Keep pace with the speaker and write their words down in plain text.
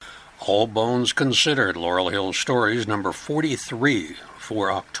All Bones Considered, Laurel Hill Stories, number 43 for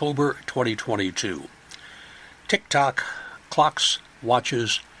October 2022. Tick-tock, clocks,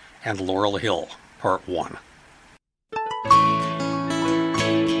 watches, and Laurel Hill, Part 1.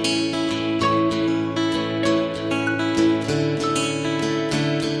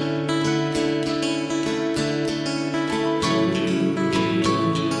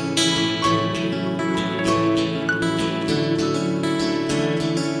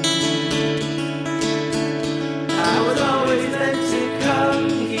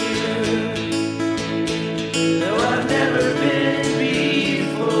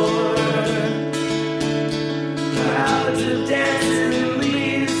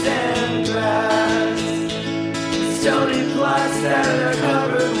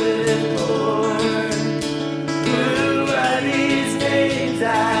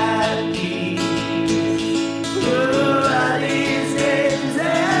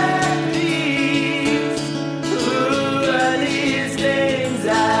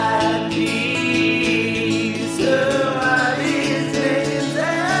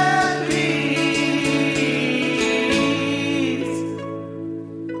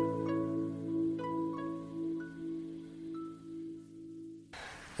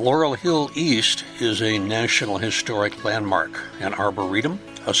 Laurel Hill East is a National Historic Landmark, an arboretum,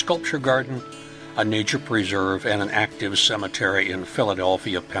 a sculpture garden, a nature preserve, and an active cemetery in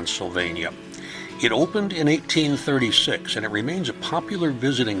Philadelphia, Pennsylvania. It opened in 1836, and it remains a popular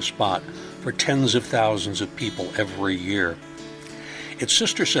visiting spot for tens of thousands of people every year. Its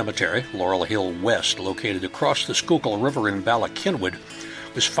sister cemetery, Laurel Hill West, located across the Schuylkill River in Ballackinwood,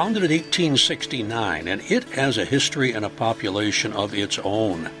 was founded in 1869, and it has a history and a population of its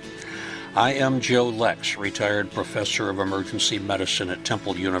own. I am Joe Lex, retired professor of emergency medicine at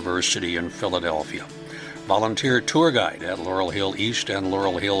Temple University in Philadelphia, volunteer tour guide at Laurel Hill East and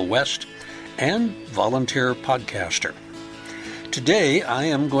Laurel Hill West, and volunteer podcaster. Today, I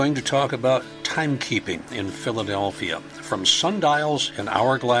am going to talk about timekeeping in Philadelphia, from sundials and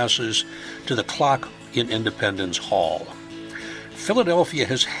hourglasses to the clock in Independence Hall. Philadelphia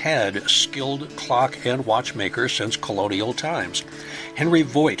has had skilled clock and watchmakers since colonial times. Henry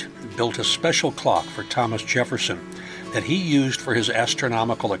Voigt built a special clock for Thomas Jefferson that he used for his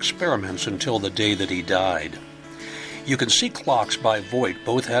astronomical experiments until the day that he died. You can see clocks by Voigt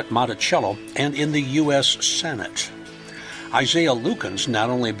both at Monticello and in the U.S. Senate. Isaiah Lukens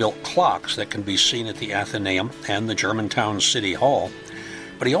not only built clocks that can be seen at the Athenaeum and the Germantown City Hall,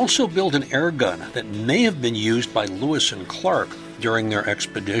 but he also built an air gun that may have been used by Lewis and Clark during their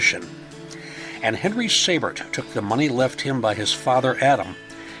expedition. And Henry Sabert took the money left him by his father Adam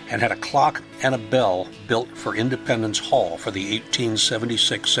and had a clock and a bell built for Independence Hall for the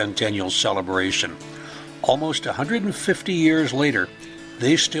 1876 centennial celebration. Almost 150 years later,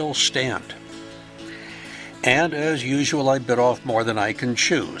 they still stand. And as usual, I bit off more than I can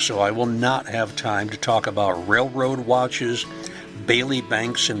chew, so I will not have time to talk about railroad watches, Bailey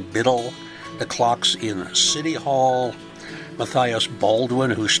Banks and Biddle, the clocks in City Hall, Matthias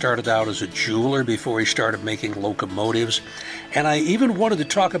Baldwin, who started out as a jeweler before he started making locomotives, and I even wanted to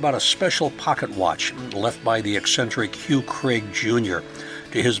talk about a special pocket watch left by the eccentric Hugh Craig Jr.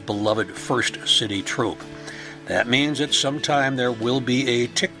 to his beloved 1st City Troop. That means that sometime there will be a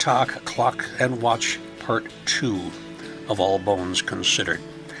tick-tock clock and watch part 2 of All Bones Considered.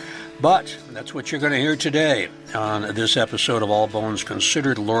 But that's what you're going to hear today on this episode of All Bones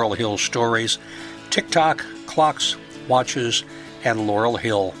Considered, Laurel Hill Stories, Tick-tock, clocks, watches, and Laurel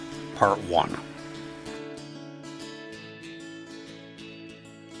Hill Part 1.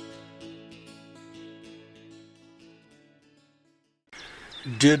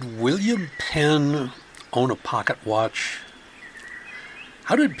 Did William Penn own a pocket watch?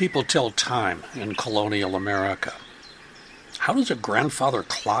 How did people tell time in colonial America? How does a grandfather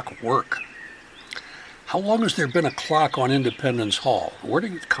clock work? How long has there been a clock on Independence Hall? Where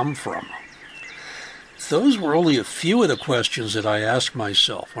did it come from? Those were only a few of the questions that I asked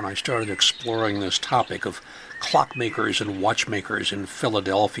myself when I started exploring this topic of clockmakers and watchmakers in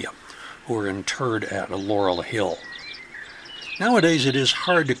Philadelphia who are interred at Laurel Hill. Nowadays, it is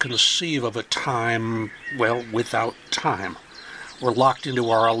hard to conceive of a time, without time. We're locked into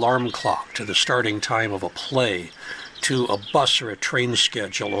our alarm clock, to the starting time of a play, to a bus or a train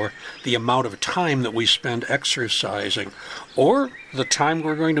schedule, or the amount of time that we spend exercising, or the time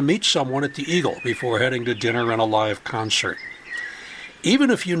we're going to meet someone at the Eagle before heading to dinner and a live concert. Even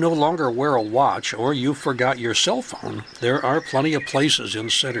if you no longer wear a watch or you forgot your cell phone, there are plenty of places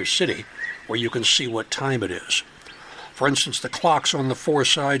in Center City where you can see what time it is. For instance, the clocks on the 4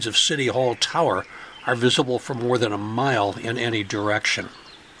 sides of City Hall Tower are visible for more than a mile in any direction.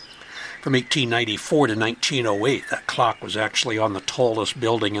 From 1894 to 1908, that clock was actually on the tallest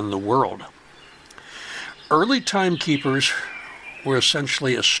building in the world. Early timekeepers were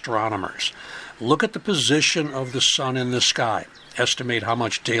essentially astronomers. Look at the position of the sun in the sky. Estimate how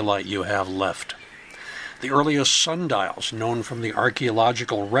much daylight you have left. The earliest sundials known from the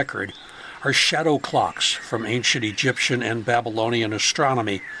archaeological record are shadow clocks from ancient Egyptian and Babylonian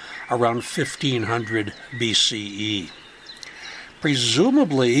astronomy around 1500 BCE.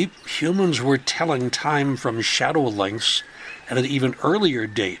 Presumably, humans were telling time from shadow lengths at an even earlier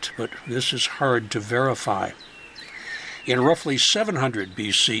date, but this is hard to verify. In roughly 700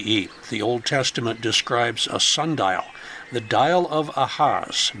 BCE, the Old Testament describes a sundial, the dial of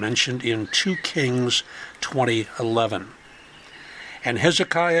Ahaz, mentioned in 2 Kings 20:11. And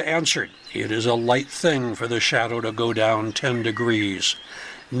Hezekiah answered, "It is a light thing for the shadow to go down 10 degrees.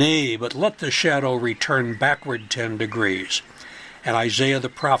 Nay, but let the shadow return backward 10 degrees. And Isaiah the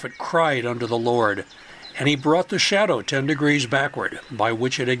prophet cried unto the Lord, and he brought the shadow 10 degrees backward, by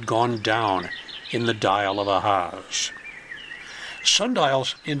which it had gone down in the dial of Ahaz."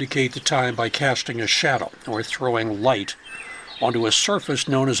 Sundials indicate the time by casting a shadow or throwing light onto a surface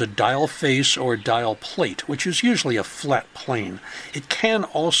known as a dial face or dial plate, which is usually a flat plane. It can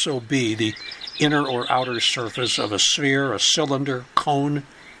also be the inner or outer surface of a sphere, a cylinder, cone,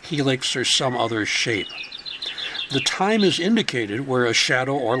 helix, or some other shape. The time is indicated where a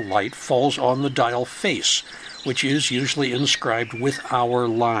shadow or light falls on the dial face, which is usually inscribed with hour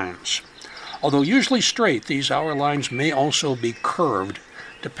lines. Although usually straight, these hour lines may also be curved,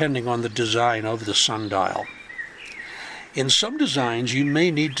 depending on the design of the sundial. In some designs, you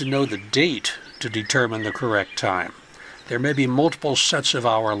may need to know the date to determine the correct time. There may be multiple sets of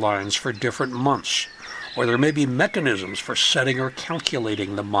hour lines for different months, or there may be mechanisms for setting or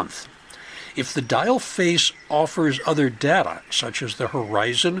calculating the month. If the dial face offers other data, such as the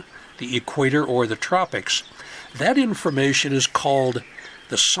horizon, the equator, or the tropics, that information is called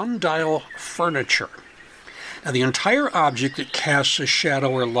the sundial furniture. Now, the entire object that casts a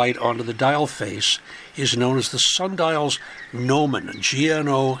shadow or light onto the dial face is known as the sundial's gnomon,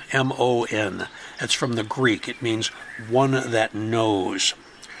 G-N-O-M-O-N. That's from the Greek. It means one that knows.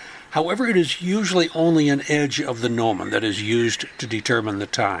 However, it is usually only an edge of the gnomon that is used to determine the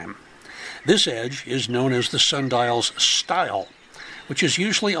time. This edge is known as the sundial's style, which is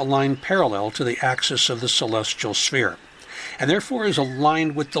usually aligned parallel to the axis of the celestial sphere, and therefore is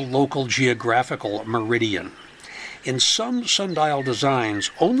aligned with the local geographical meridian. In some sundial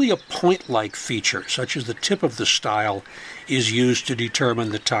designs, only a point-like feature, such as the tip of the style, is used to determine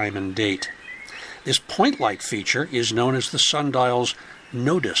the time and date. This point-like feature is known as the sundial's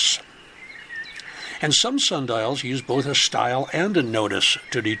nodus. And some sundials use both a style and a nodus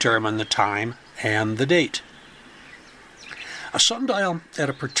to determine the time and the date. A sundial at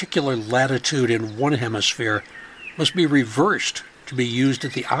a particular latitude in one hemisphere must be reversed to be used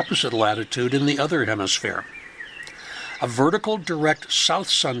at the opposite latitude in the other hemisphere. A vertical direct south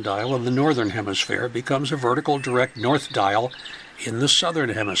sundial in the northern hemisphere becomes a vertical direct north dial in the southern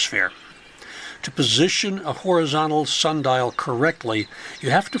hemisphere. To position a horizontal sundial correctly,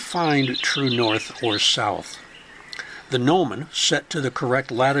 you have to find true north or south. The gnomon, set to the correct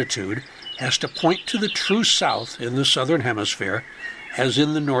latitude, has to point to the true south in the southern hemisphere, as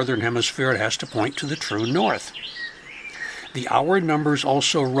in the northern hemisphere it has to point to the true north. The hour numbers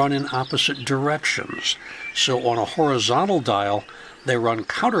also run in opposite directions, so on a horizontal dial, they run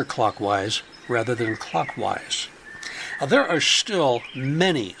counterclockwise rather than clockwise. Now, there are still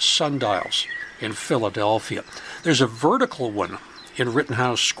many sundials in Philadelphia. There's a vertical one in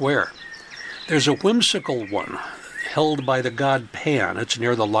Rittenhouse Square. There's a whimsical one held by the god Pan. It's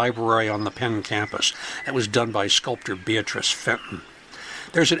near the library on the Penn campus. That was done by sculptor Beatrice Fenton.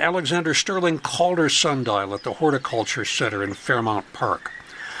 There's an Alexander Sterling Calder sundial at the Horticulture Center in Fairmount Park.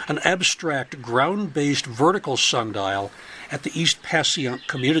 An abstract ground-based vertical sundial at the East Passaic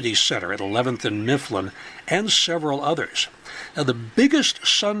Community Center at 11th and Mifflin, and several others. Now, the biggest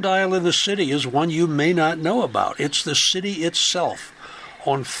sundial in the city is one you may not know about. It's the city itself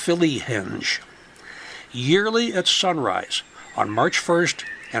on Phillyhenge. Yearly at sunrise on March 1st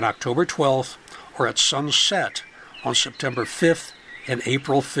and October 12th, or at sunset on September 5th and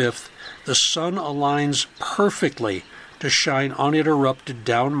April 5th, the sun aligns perfectly to shine uninterrupted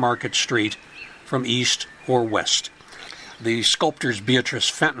down Market Street from east or west. The sculptors Beatrice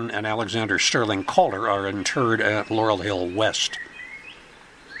Fenton and Alexander Sterling Calder are interred at Laurel Hill West.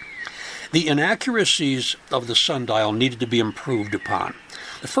 The inaccuracies of the sundial needed to be improved upon.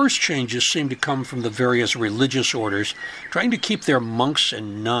 The first changes seem to come from the various religious orders trying to keep their monks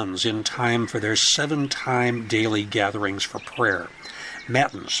and nuns in time for their 7-time daily gatherings for prayer,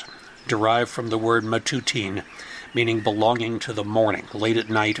 matins, derived from the word matutin, meaning belonging to the morning, late at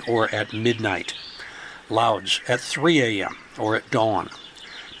night or at midnight. Lauds at 3 a.m. or at dawn.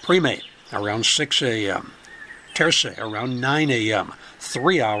 Prime around 6 a.m. Terce around 9 a.m.,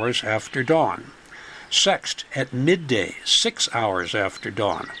 3 hours after dawn. Sext at midday, 6 hours after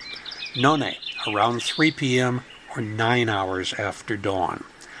dawn. None around 3 p.m. or 9 hours after dawn.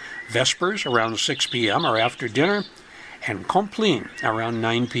 Vespers around 6 p.m. or after dinner, and Compline around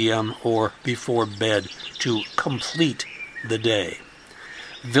 9 p.m. or before bed to complete the day.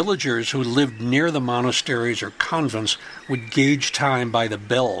 Villagers who lived near the monasteries or convents would gauge time by the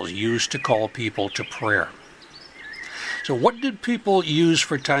bells used to call people to prayer. So what did people use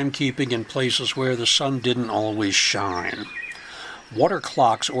for timekeeping in places where the sun didn't always shine? Water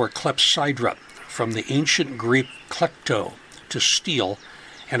clocks, or clepsydra, from the ancient Greek klepto, to steal,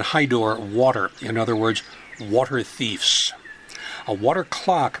 and hydor, water, in other words, water thieves. A water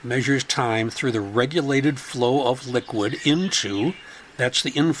clock measures time through the regulated flow of liquid into, that's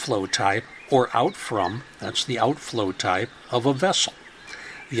the inflow type, or out from, that's the outflow type, of a vessel.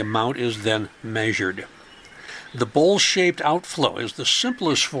 The amount is then measured. The bowl-shaped outflow is the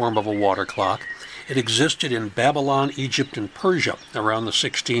simplest form of a water clock. It existed in Babylon, Egypt, and Persia around the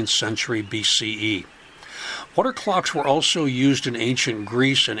 16th century BCE. Water clocks were also used in ancient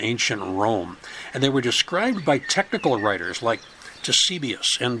Greece and ancient Rome, and they were described by technical writers like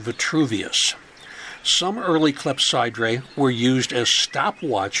Ctesibius and Vitruvius. Some early clepsydrae were used as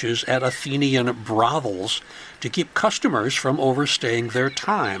stopwatches at Athenian brothels to keep customers from overstaying their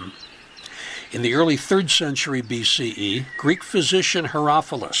time. In the early 3rd century BCE, Greek physician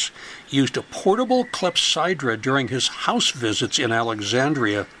Herophilus used a portable clepsydra during his house visits in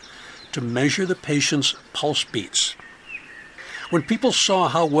Alexandria to measure the patient's pulse beats. When people saw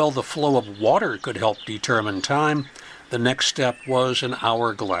how well the flow of water could help determine time, the next step was an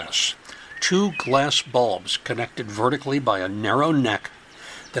hourglass. 2 glass bulbs connected vertically by a narrow neck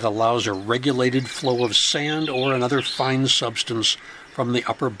that allows a regulated flow of sand or another fine substance from the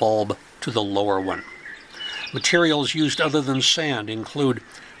upper bulb to the lower one. Materials used other than sand include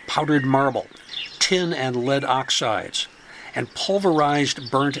powdered marble, tin and lead oxides, and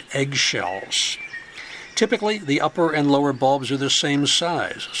pulverized burnt eggshells. Typically, the upper and lower bulbs are the same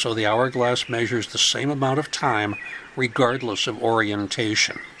size, so the hourglass measures the same amount of time regardless of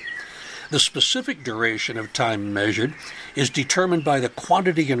orientation. The specific duration of time measured is determined by the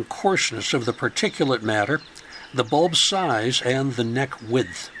quantity and coarseness of the particulate matter, the bulb size, and the neck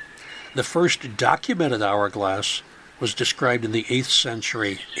width. The first documented hourglass was described in the 8th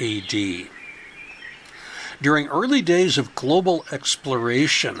century AD. During early days of global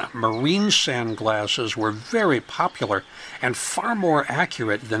exploration, marine sand glasses were very popular and far more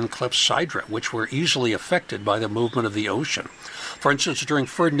accurate than clepsydra, which were easily affected by the movement of the ocean. For instance, during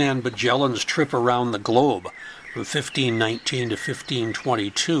Ferdinand Magellan's trip around the globe from 1519 to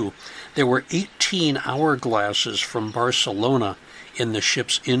 1522, there were 18 hourglasses from Barcelona in the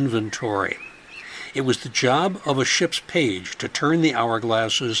ship's inventory. It was the job of a ship's page to turn the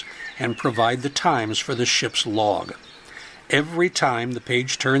hourglasses and provide the times for the ship's log. Every time the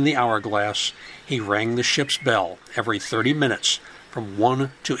page turned the hourglass, he rang the ship's bell every 30 minutes, from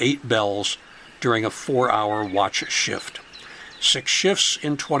 1 to 8 bells during a 4-hour watch shift. 6 shifts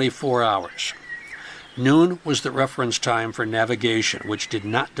in 24 hours. Noon was the reference time for navigation, which did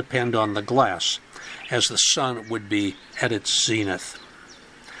not depend on the glass, as the sun would be at its zenith.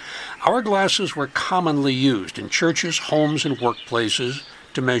 Hourglasses were commonly used in churches, homes, and workplaces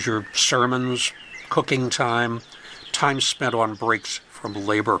to measure sermons, cooking time, time spent on breaks from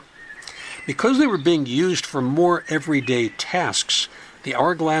labor. Because they were being used for more everyday tasks, the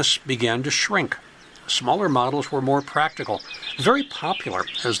hourglass began to shrink. Smaller models were more practical, very popular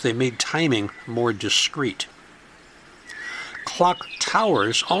as they made timing more discreet. Clock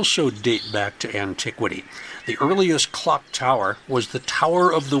towers also date back to antiquity. The earliest clock tower was the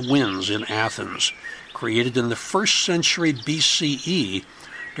Tower of the Winds in Athens, created in the 1st century BCE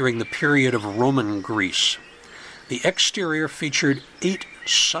during the period of Roman Greece. The exterior featured 8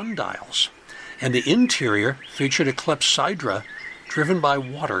 sundials, and the interior featured a clepsydra driven by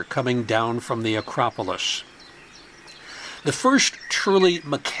water coming down from the Acropolis. The first truly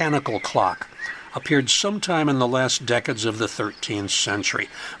mechanical clock appeared sometime in the last decades of the 13th century.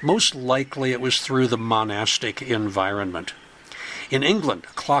 Most likely it was through the monastic environment. In England,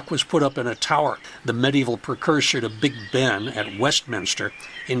 a clock was put up in a tower, the medieval precursor to Big Ben at Westminster,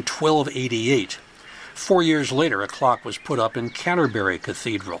 in 1288. 4 years later, a clock was put up in Canterbury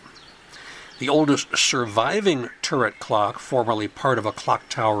Cathedral. The oldest surviving turret clock, formerly part of a clock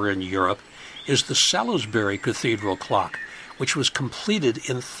tower in Europe, is the Salisbury Cathedral clock, which was completed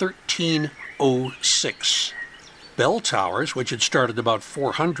in 1306. Bell towers, which had started about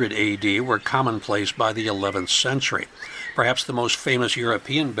 400 AD, were commonplace by the 11th century. Perhaps the most famous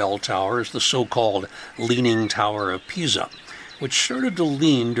European bell tower is the so-called Leaning Tower of Pisa, which started to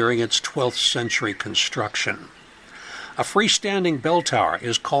lean during its 12th century construction. A freestanding bell tower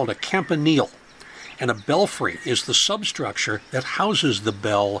is called a campanile, and a belfry is the substructure that houses the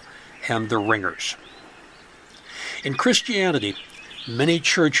bell and the ringers. In Christianity, many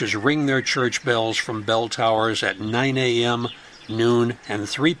churches ring their church bells from bell towers at 9 a.m., noon, and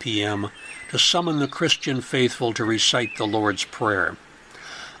 3 p.m. to summon the Christian faithful to recite the Lord's Prayer.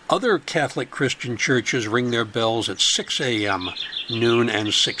 Other Catholic Christian churches ring their bells at 6 a.m., noon,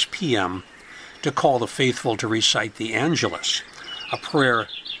 and 6 p.m. to call the faithful to recite the Angelus, a prayer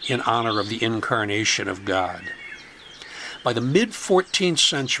in honor of the incarnation of God. By the mid-14th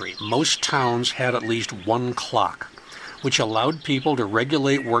century, most towns had at least one clock, which allowed people to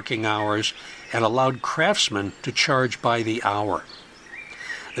regulate working hours and allowed craftsmen to charge by the hour.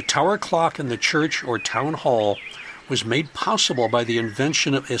 The tower clock in the church or town hall was made possible by the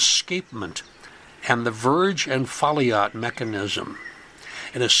invention of escapement and the verge and foliot mechanism.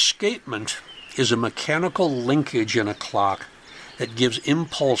 An escapement is a mechanical linkage in a clock that gives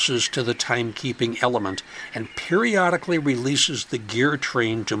impulses to the timekeeping element and periodically releases the gear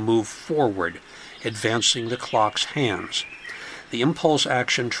train to move forward, advancing the clock's hands. The impulse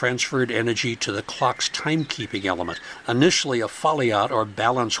action transferred energy to the clock's timekeeping element, initially a foliot or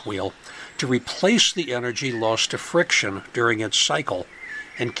balance wheel, to replace the energy lost to friction during its cycle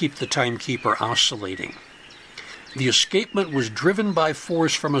and keep the timekeeper oscillating. The escapement was driven by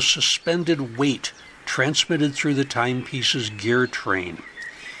force from a suspended weight transmitted through the timepiece's gear train.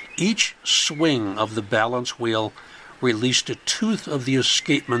 Each swing of the balance wheel released a tooth of the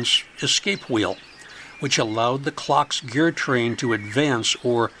escapement's escape wheel, which allowed the clock's gear train to advance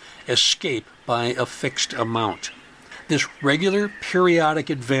or escape by a fixed amount. This regular periodic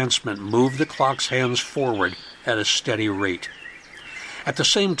advancement moved the clock's hands forward at a steady rate. At the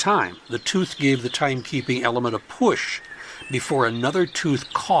same time, the tooth gave the timekeeping element a push before another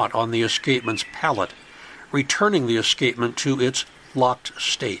tooth caught on the escapement's pallet, returning the escapement to its locked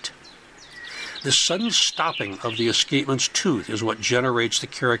state. The sudden stopping of the escapement's tooth is what generates the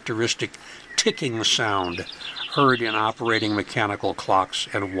characteristic ticking sound heard in operating mechanical clocks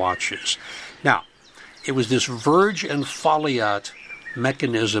and watches. Now, it was this verge and foliot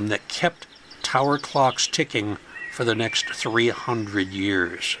mechanism that kept tower clocks ticking for the next 300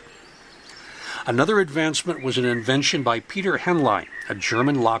 years. Another advancement was an invention by Peter Henlein, a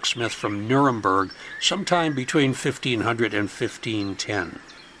German locksmith from Nuremberg, sometime between 1500 and 1510.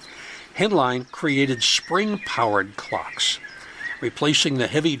 Henlein created spring-powered clocks. Replacing the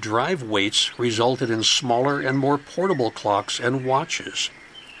heavy drive weights resulted in smaller and more portable clocks and watches.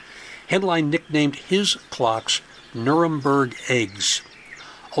 Henlein nicknamed his clocks Nuremberg eggs.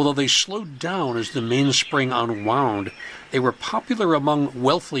 Although they slowed down as the mainspring unwound, they were popular among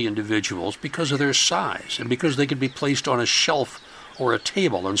wealthy individuals because of their size and because they could be placed on a shelf or a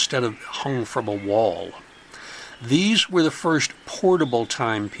table instead of hung from a wall. These were the first portable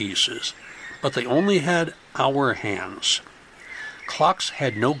timepieces, but they only had hour hands. Clocks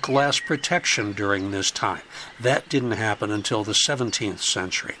had no glass protection during this time. That didn't happen until the 17th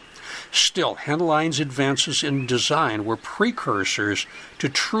century. Still, Henlein's advances in design were precursors to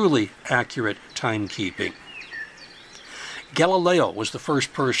truly accurate timekeeping. Galileo was the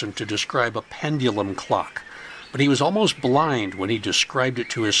first person to describe a pendulum clock, but he was almost blind when he described it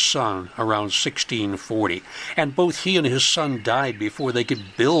to his son around 1640, and both he and his son died before they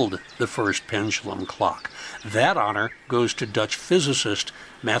could build the first pendulum clock. That honor goes to Dutch physicist,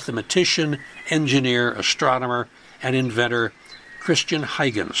 mathematician, engineer, astronomer, and inventor Christian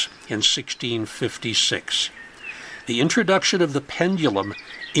Huygens in 1656. The introduction of the pendulum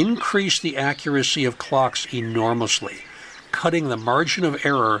increased the accuracy of clocks enormously, cutting the margin of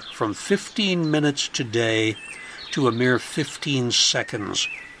error from 15 minutes today to a mere 15 seconds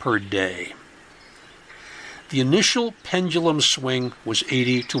per day. The initial pendulum swing was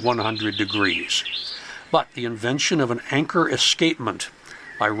 80 to 100 degrees, but the invention of an anchor escapement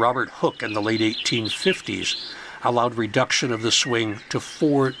by Robert Hooke in the late 1850s allowed reduction of the swing to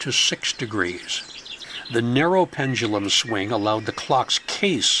 4 to 6 degrees. The narrow pendulum swing allowed the clock's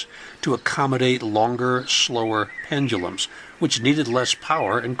case to accommodate longer, slower pendulums, which needed less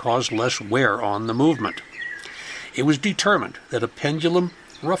power and caused less wear on the movement. It was determined that a pendulum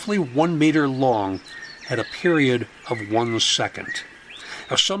roughly 1 meter long had a period of 1 second.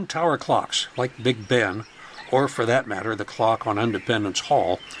 Now, some tower clocks, like Big Ben, or for that matter the clock on Independence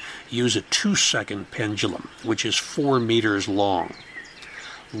Hall, use a 2-second pendulum, which is 4 meters long.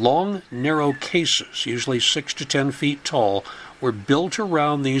 Long, narrow cases, usually 6 to 10 feet tall, were built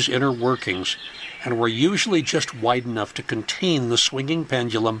around these inner workings and were usually just wide enough to contain the swinging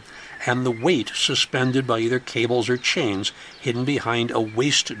pendulum and the weight suspended by either cables or chains hidden behind a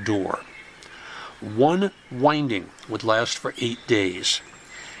waste door. One winding would last for 8 days.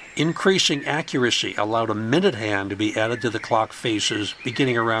 Increasing accuracy allowed a minute hand to be added to the clock faces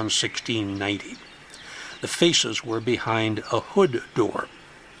beginning around 1690. The faces were behind a hood door.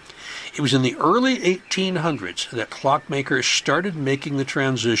 It was in the early 1800s that clockmakers started making the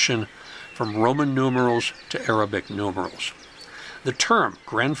transition from Roman numerals to Arabic numerals. The term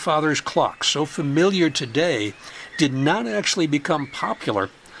grandfather's clock, so familiar today, did not actually become popular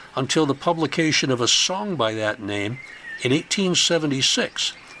until the publication of a song by that name in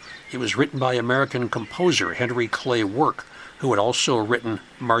 1876. It was written by American composer Henry Clay Work, who had also written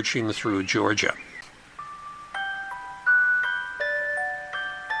Marching Through Georgia.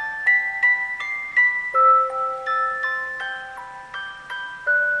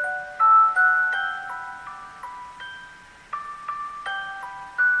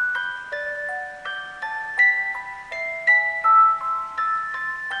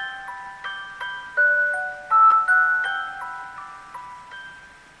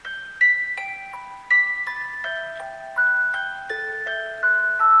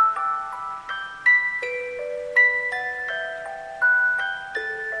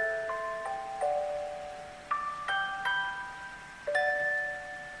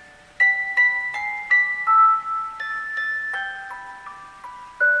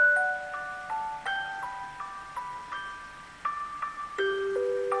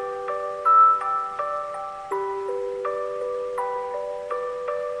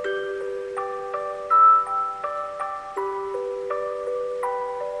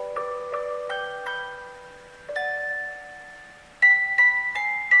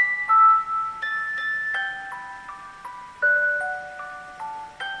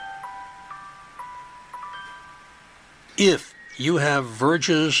 If you have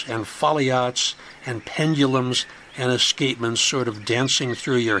verges and foliats and pendulums and escapements sort of dancing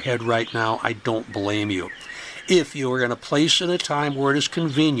through your head right now, I don't blame you. If you are in a place and a time where it is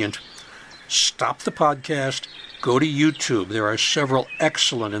convenient, stop the podcast, go to YouTube. There are several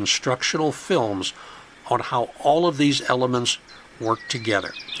excellent instructional films on how all of these elements work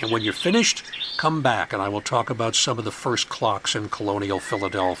together. And when you're finished, come back and I will talk about some of the first clocks in colonial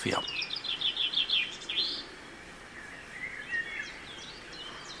Philadelphia.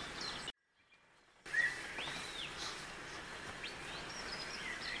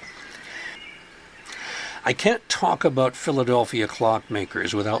 I can't talk about Philadelphia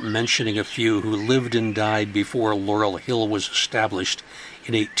clockmakers without mentioning a few who lived and died before Laurel Hill was established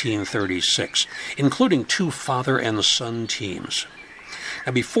in 1836, including 2 father and son teams.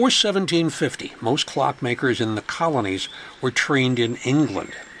 Now, before 1750, most clockmakers in the colonies were trained in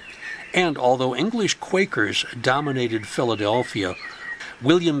England. And although English Quakers dominated Philadelphia,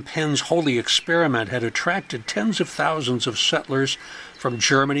 William Penn's Holy Experiment had attracted tens of thousands of settlers from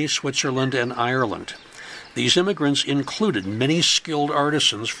Germany, Switzerland, and Ireland. These immigrants included many skilled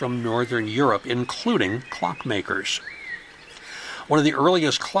artisans from Northern Europe, including clockmakers. One of the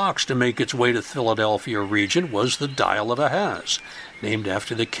earliest clocks to make its way to the Philadelphia region was the Dial of Ahaz, named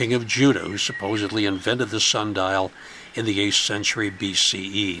after the king of Judah, who supposedly invented the sundial in the 8th century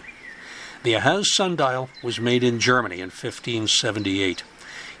BCE. The Ahaz sundial was made in Germany in 1578.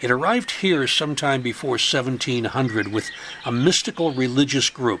 It arrived here sometime before 1700 with a mystical religious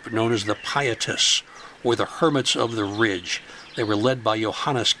group known as the Pietists, or the Hermits of the Ridge. They were led by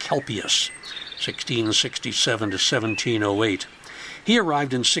Johannes Kelpius, 1667 to 1708. He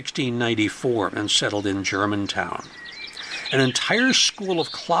arrived in 1694 and settled in Germantown. An entire school of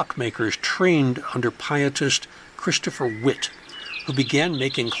clockmakers trained under Pietist Christopher Witt, who began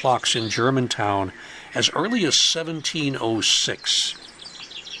making clocks in Germantown as early as 1706.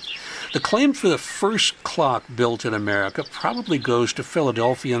 The claim for the first clock built in America probably goes to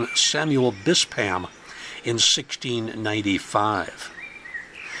Philadelphian Samuel Bispam in 1695.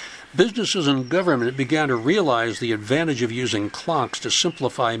 Businesses and government began to realize the advantage of using clocks to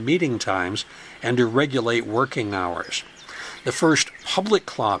simplify meeting times and to regulate working hours. The first public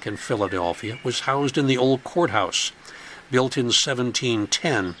clock in Philadelphia was housed in the old courthouse, built in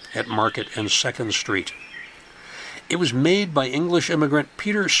 1710 at Market and 2nd Street. It was made by English immigrant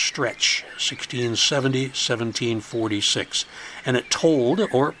Peter Stretch, 1670-1746, and it tolled,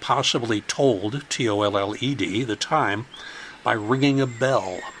 or possibly tolled, T-O-L-L-E-D, the time by ringing a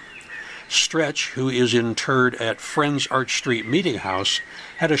bell. Stretch, who is interred at Friends Arch Street Meeting House,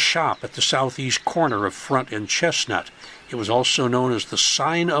 had a shop at the southeast corner of Front and Chestnut. It was also known as the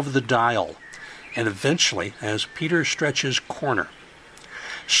Sign of the Dial, and eventually as Peter Stretch's Corner.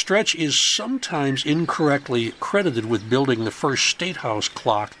 Stretch is sometimes incorrectly credited with building the first State House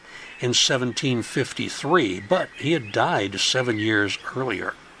clock in 1753, but he had died 7 years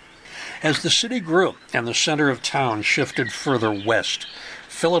earlier. As the city grew and the center of town shifted further west,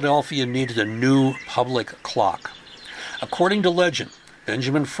 Philadelphia needed a new public clock. According to legend,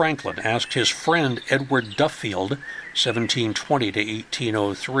 Benjamin Franklin asked his friend Edward Duffield, 1720 to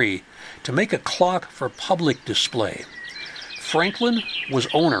 1803, to make a clock for public display. Franklin was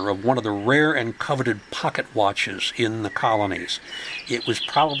owner of one of the rare and coveted pocket watches in the colonies. It was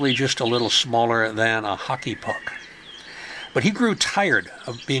probably just a little smaller than a hockey puck. But he grew tired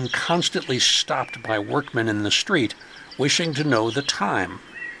of being constantly stopped by workmen in the street wishing to know the time.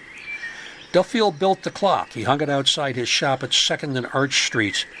 Duffield built the clock. He hung it outside his shop at 2nd and Arch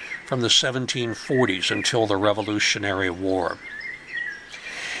Street from the 1740s until the Revolutionary War.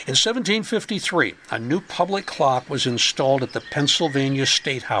 In 1753, a new public clock was installed at the Pennsylvania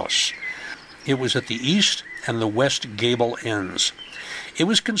State House. It was at the east and the west gable ends. It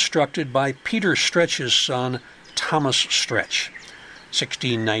was constructed by Peter Stretch's son, Thomas Stretch,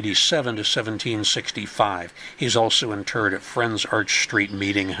 1697 to 1765. He's also interred at Friends Arch Street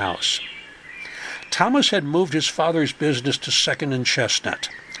Meeting House. Thomas had moved his father's business to 2nd and Chestnut.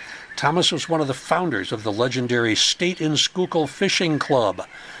 Thomas was one of the founders of the legendary State in Schuylkill Fishing Club,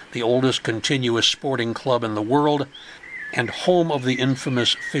 the oldest continuous sporting club in the world, and home of the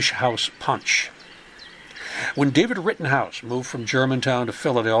infamous Fish House Punch. When David Rittenhouse moved from Germantown to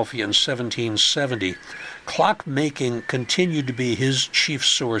Philadelphia in 1770, clockmaking continued to be his chief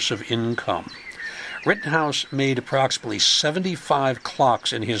source of income. Rittenhouse made approximately 75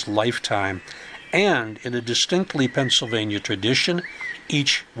 clocks in his lifetime, and in a distinctly Pennsylvania tradition,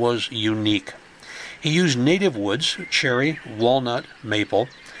 each was unique. He used native woods, cherry, walnut, maple,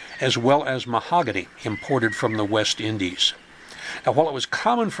 as well as mahogany imported from the West Indies. Now, while it was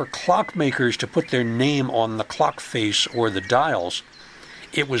common for clockmakers to put their name on the clock face or the dials,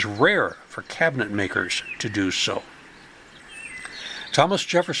 it was rare for cabinet makers to do so. Thomas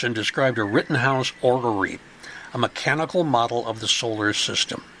Jefferson described a Rittenhouse orrery, a mechanical model of the solar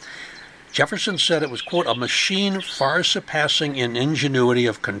system. Jefferson said it was, quote, a machine far surpassing in ingenuity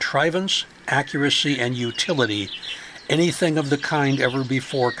of contrivance, accuracy, and utility anything of the kind ever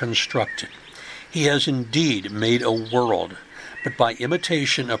before constructed. He has indeed made a world, but by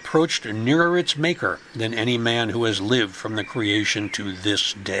imitation approached nearer its maker than any man who has lived from the creation to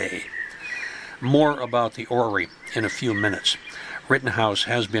this day. More about the orrery in a few minutes. Rittenhouse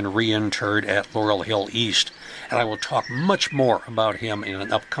has been reinterred at Laurel Hill East, and I will talk much more about him in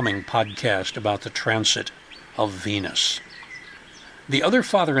an upcoming podcast about the transit of Venus. The other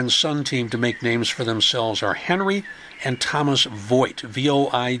father and son team to make names for themselves are Henry and Thomas Voigt,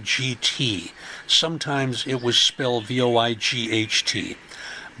 V-O-I-G-T. Sometimes it was spelled V-O-I-G-H-T.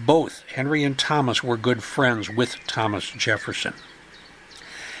 Both Henry and Thomas were good friends with Thomas Jefferson.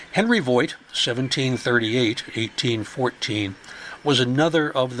 Henry Voigt, 1738-1814, was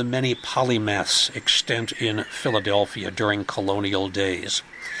another of the many polymaths extant in Philadelphia during colonial days.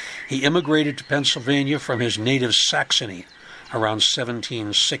 He immigrated to Pennsylvania from his native Saxony around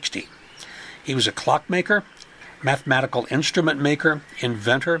 1760. He was a clockmaker, mathematical instrument maker,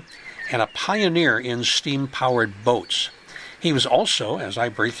 inventor, and a pioneer in steam-powered boats. He was also, as I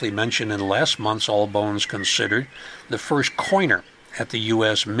briefly mentioned in last month's All Bones Considered, the first coiner at the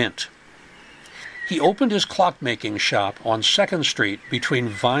U.S. Mint. He opened his clockmaking shop on 2nd Street between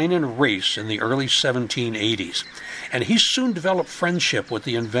Vine and Race in the early 1780s, and he soon developed friendship with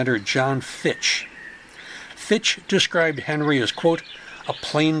the inventor John Fitch. Fitch described Henry as, quote, a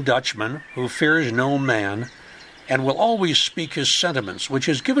plain Dutchman who fears no man and will always speak his sentiments, which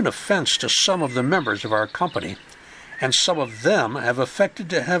has given offense to some of the members of our company, and some of them have affected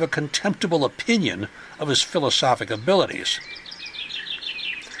to have a contemptible opinion of his philosophic abilities.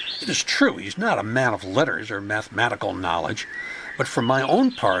 It is true, he's not a man of letters or mathematical knowledge, but for my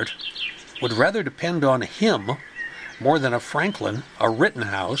own part, would rather depend on him more than a Franklin, a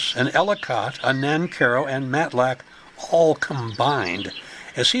Rittenhouse, an Ellicott, a Nancarrow, and Matlack all combined,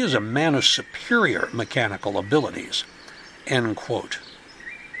 as he is a man of superior mechanical abilities. End quote.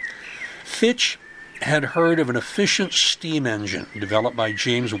 Fitch had heard of an efficient steam engine developed by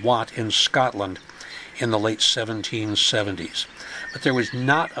James Watt in Scotland in the late 1770s. But there was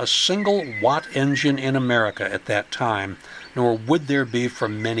not a single Watt engine in America at that time, nor would there be for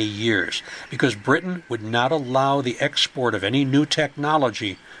many years, because Britain would not allow the export of any new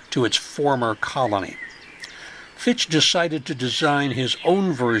technology to its former colony. Fitch decided to design his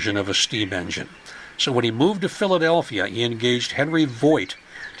own version of a steam engine, so when he moved to Philadelphia, he engaged Henry Voigt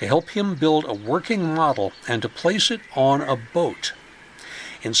to help him build a working model and to place it on a boat.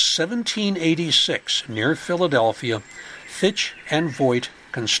 In 1786, near Philadelphia, Fitch and Voigt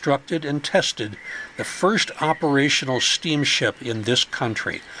constructed and tested the first operational steamship in this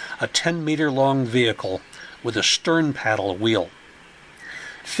country, a 10-meter-long vehicle with a stern paddle wheel.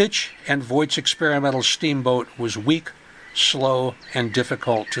 Fitch and Voigt's experimental steamboat was weak, slow, and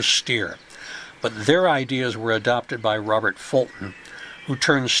difficult to steer, but their ideas were adopted by Robert Fulton, who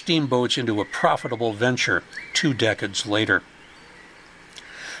turned steamboats into a profitable venture 2 decades later.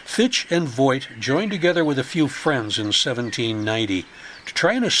 Fitch and Voigt joined together with a few friends in 1790 to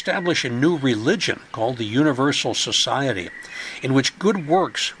try and establish a new religion called the Universal Society, in which good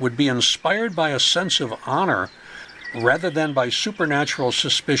works would be inspired by a sense of honor rather than by supernatural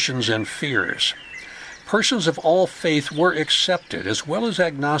suspicions and fears. Persons of all faith were accepted, as well as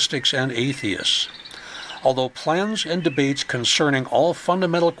agnostics and atheists. Although plans and debates concerning all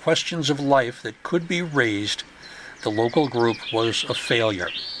fundamental questions of life that could be raised, the local group was a failure.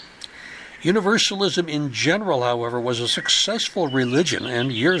 Universalism in general, however, was a successful religion,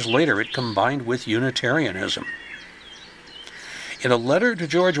 and years later it combined with Unitarianism. In a letter to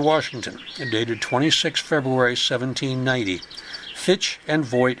George Washington, dated 26 February 1790, Fitch and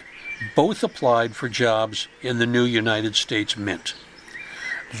Voigt both applied for jobs in the new United States Mint.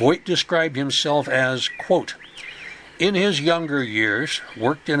 Voigt described himself as, quote, "in his younger years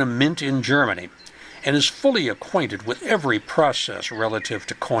worked in a mint in Germany, and is fully acquainted with every process relative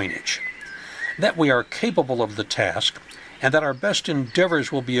to coinage. That we are capable of the task, and that our best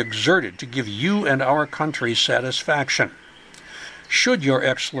endeavors will be exerted to give you and our country satisfaction. Should your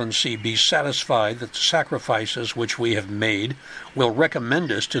Excellency be satisfied that the sacrifices which we have made will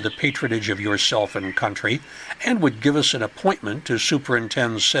recommend us to the patronage of yourself and country, and would give us an appointment to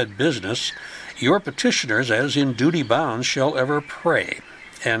superintend said business, your petitioners, as in duty bound, shall ever pray."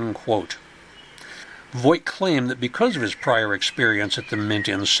 End quote. Voigt claimed that because of his prior experience at the Mint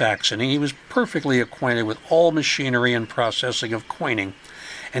in Saxony, he was perfectly acquainted with all machinery and processing of coining,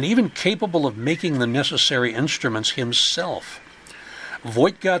 and even capable of making the necessary instruments himself.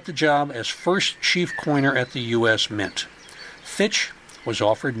 Voigt got the job as first chief coiner at the U.S. Mint. Fitch was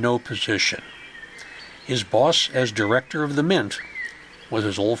offered no position. His boss as director of the Mint was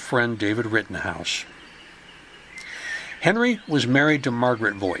his old friend David Rittenhouse. Henry was married to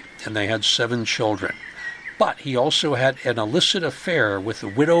Margaret Voigt, and they had 7 children. But he also had an illicit affair with the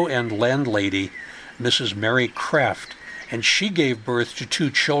widow and landlady, Mrs. Mary Craft, and she gave birth to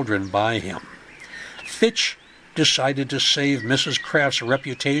 2 children by him. Fitch decided to save Mrs. Craft's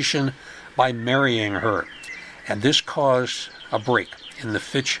reputation by marrying her, and this caused a break in the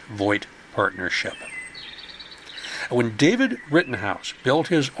Fitch-Voigt partnership. When David Rittenhouse built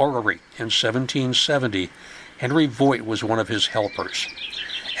his orrery in 1770, Henry Voigt was one of his helpers.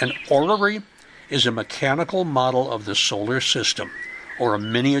 An orrery is a mechanical model of the solar system, or a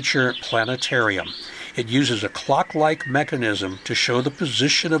miniature planetarium. It uses a clock-like mechanism to show the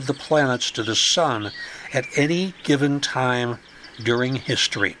position of the planets to the sun at any given time during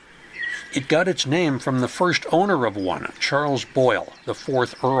history. It got its name from the first owner of one, Charles Boyle, the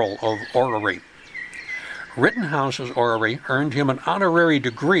 4th Earl of Orrery. Rittenhouse's orrery earned him an honorary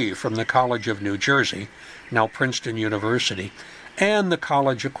degree from the College of New Jersey, now Princeton University, and the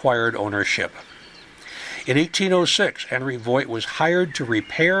college acquired ownership. In 1806, Henry Voigt was hired to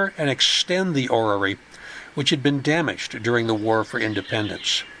repair and extend the orrery, which had been damaged during the War for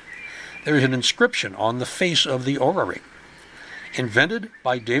Independence. There is an inscription on the face of the orrery. Invented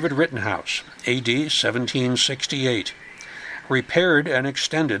by David Rittenhouse, A.D. 1768. Repaired and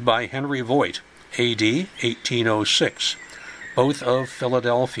extended by Henry Voigt, A.D. 1806, both of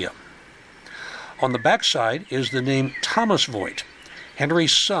Philadelphia. On the backside is the name Thomas Voigt,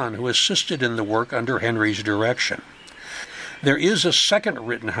 Henry's son, who assisted in the work under Henry's direction. There is a second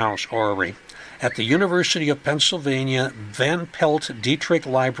Rittenhouse orrery at the University of Pennsylvania Van Pelt Dietrich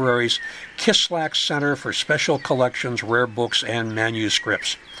Library's Kislak Center for Special Collections, Rare Books, and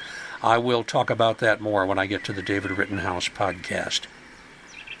Manuscripts. I will talk about that more when I get to the David Rittenhouse podcast.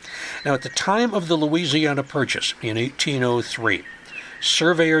 Now, at the time of the Louisiana Purchase in 1803,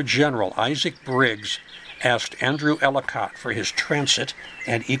 Surveyor General Isaac Briggs asked Andrew Ellicott for his transit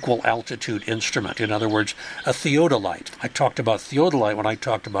and equal altitude instrument, in other words, a theodolite. I talked about theodolite when I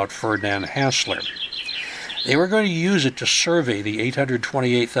talked about Ferdinand Hassler. They were going to use it to survey the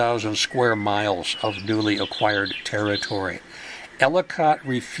 828,000 square miles of newly acquired territory. Ellicott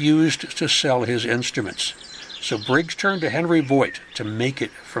refused to sell his instruments, so Briggs turned to Henry Voigt to make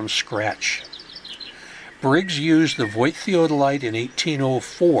it from scratch. Briggs used the Voigt theodolite in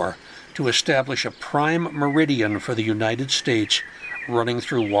 1804 to establish a prime meridian for the United States running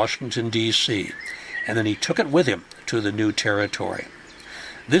through Washington, D.C., and then he took it with him to the new territory.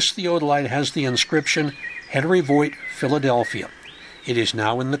 This theodolite has the inscription, Henry Voigt, Philadelphia. It is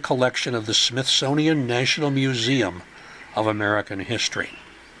now in the collection of the Smithsonian National Museum of American History.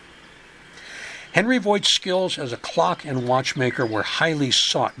 Henry Voigt's skills as a clock and watchmaker were highly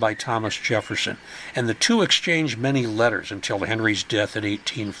sought by Thomas Jefferson, and the two exchanged many letters until Henry's death in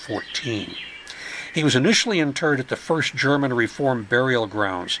 1814. He was initially interred at the First German Reform Burial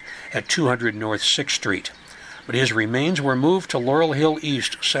Grounds at 200 North 6th Street, but his remains were moved to Laurel Hill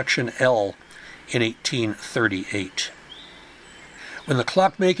East, Section L, in 1838. When the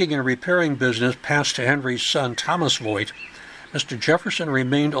clockmaking and repairing business passed to Henry's son, Thomas Voigt, Mr. Jefferson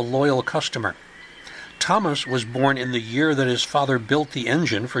remained a loyal customer. Thomas was born in the year that his father built the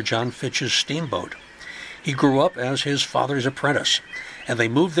engine for John Fitch's steamboat. He grew up as his father's apprentice, and they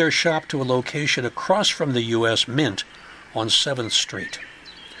moved their shop to a location across from the U.S. Mint on 7th Street.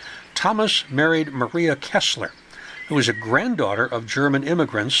 Thomas married Maria Kessler, who was a granddaughter of German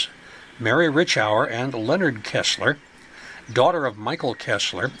immigrants Mary Richauer and Leonard Kessler, daughter of Michael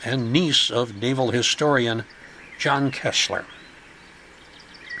Kessler, and niece of naval historian John Kessler.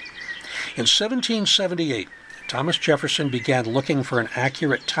 In 1778, Thomas Jefferson began looking for an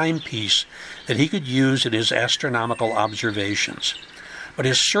accurate timepiece that he could use in his astronomical observations. But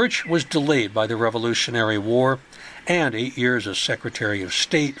his search was delayed by the Revolutionary War and 8 years as Secretary of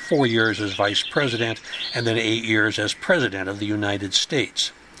State, 4 years as Vice President, and then 8 years as President of the United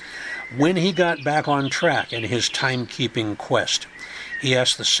States. When he got back on track in his timekeeping quest, he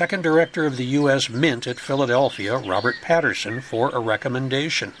asked the second director of the U.S. Mint at Philadelphia, Robert Patterson, for a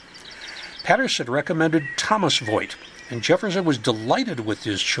recommendation. Patterson recommended Thomas Voigt, and Jefferson was delighted with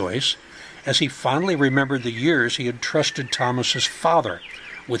his choice, as he fondly remembered the years he had trusted Thomas's father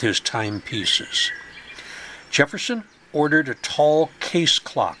with his timepieces. Jefferson ordered a tall case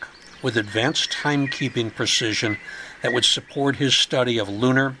clock with advanced timekeeping precision that would support his study of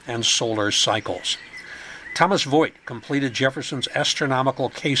lunar and solar cycles. Thomas Voigt completed Jefferson's astronomical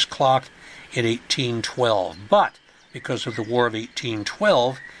case clock in 1812, but because of the War of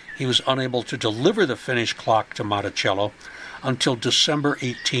 1812, he was unable to deliver the finished clock to Monticello until December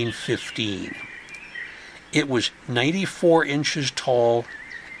 1815. It was 94 inches tall,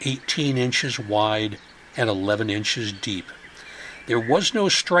 18 inches wide, and 11 inches deep. There was no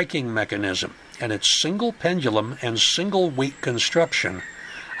striking mechanism, and its single pendulum and single weight construction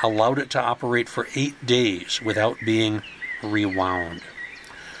allowed it to operate for 8 days without being rewound.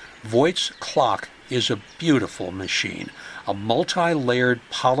 Voigt's clock is a beautiful machine, a multi-layered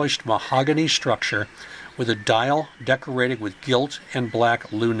polished mahogany structure with a dial decorated with gilt and black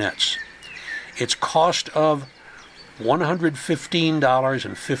lunettes. Its cost of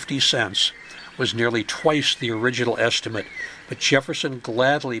 $115.50 was nearly twice the original estimate, but Jefferson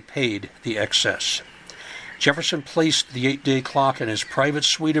gladly paid the excess. Jefferson placed the 8-day clock in his private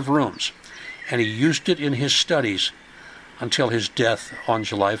suite of rooms, and he used it in his studies until his death on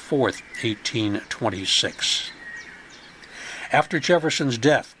July 4th, 1826. After Jefferson's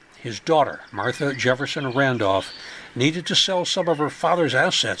death, his daughter, Martha Jefferson Randolph, needed to sell some of her father's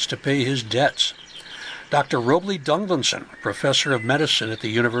assets to pay his debts. Dr. Robley Dunglinson, professor of medicine at the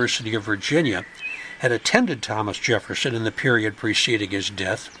University of Virginia, had attended Thomas Jefferson in the period preceding his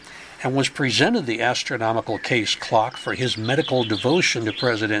death and was presented the astronomical case clock for his medical devotion to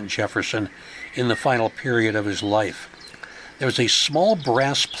President Jefferson in the final period of his life. There was a small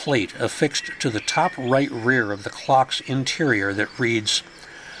brass plate affixed to the top right rear of the clock's interior that reads,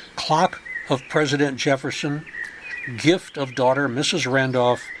 "Clock of President Jefferson, gift of daughter Mrs.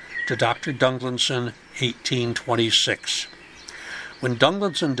 Randolph to Dr. Dunglinson, 1826. When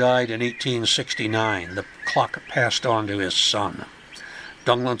Dunglinson died in 1869, the clock passed on to his son.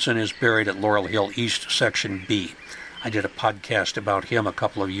 Dunglinson is buried at Laurel Hill East, Section B. I did a podcast about him a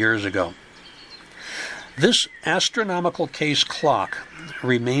couple of years ago. This astronomical case clock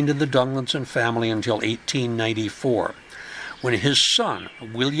remained in the Dunglinson family until 1894, when his son,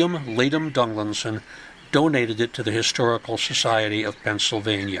 William Latham Dunglinson, donated it to the Historical Society of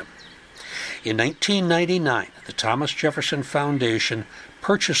Pennsylvania. In 1999, the Thomas Jefferson Foundation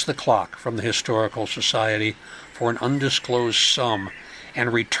purchased the clock from the Historical Society for an undisclosed sum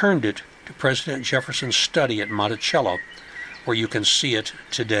and returned it to President Jefferson's study at Monticello, where you can see it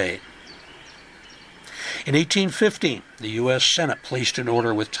today. In 1815, the U.S. Senate placed an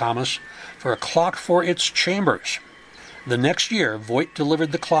order with Thomas for a clock for its chambers. The next year, Voigt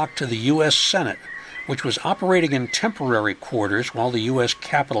delivered the clock to the U.S. Senate, which was operating in temporary quarters while the U.S.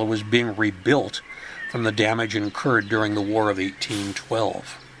 Capitol was being rebuilt from the damage incurred during the War of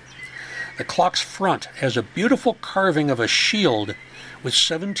 1812. The clock's front has a beautiful carving of a shield with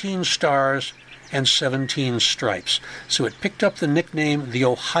 17 stars and 17 stripes, so it picked up the nickname the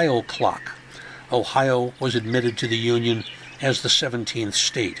Ohio clock. Ohio was admitted to the Union as the 17th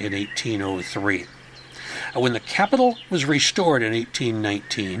state in 1803. When the Capitol was restored in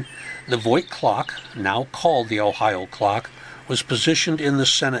 1819, the Voigt clock, now called the Ohio clock, was positioned in the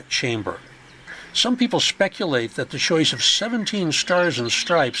Senate chamber. Some people speculate that the choice of 17 stars and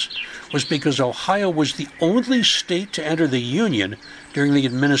stripes was because Ohio was the only state to enter the Union during the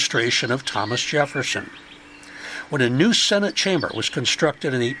administration of Thomas Jefferson. When a new Senate chamber was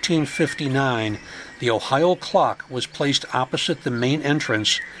constructed in 1859, the Ohio clock was placed opposite the main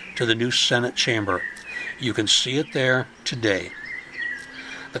entrance to the new Senate chamber. You can see it there today.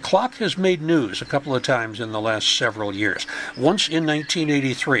 The clock has made news a couple of times in the last several years. Once in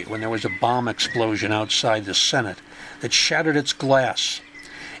 1983, when there was a bomb explosion outside the Senate that shattered its glass.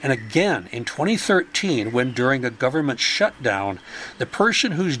 And again in 2013, when during a government shutdown, the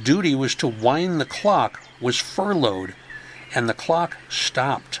person whose duty was to wind the clock was furloughed, and the clock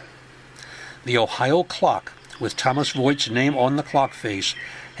stopped. The Ohio clock, with Thomas Voigt's name on the clock face,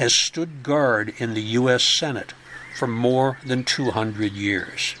 has stood guard in the U.S. Senate for more than 200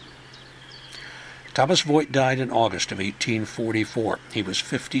 years. Thomas Voigt died in August of 1844. He was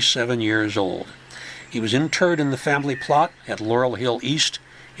 57 years old. He was interred in the family plot at Laurel Hill East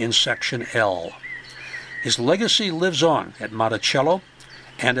in Section L. His legacy lives on at Monticello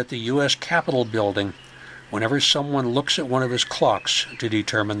and at the U.S. Capitol building whenever someone looks at one of his clocks to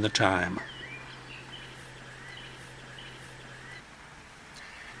determine the time.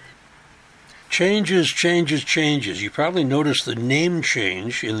 Changes. You probably noticed the name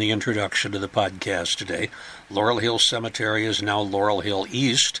change in the introduction to the podcast today. Laurel Hill Cemetery is now Laurel Hill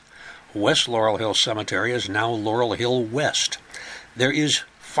East. West Laurel Hill Cemetery is now Laurel Hill West. There is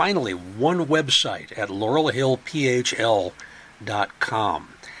finally one website at laurelhillphl.com.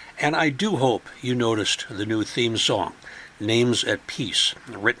 And I do hope you noticed the new theme song, Names at Peace,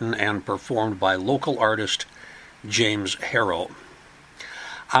 written and performed by local artist James Harrow.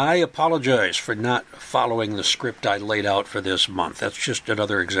 I apologize for not following the script I laid out for this month. That's just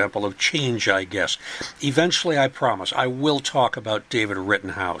another example of change, I guess. Eventually, I promise, I will talk about David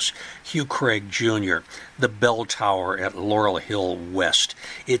Rittenhouse, Hugh Craig Jr., the bell tower at Laurel Hill West.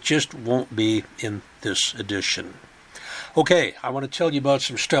 It just won't be in this edition. Okay, I want to tell you about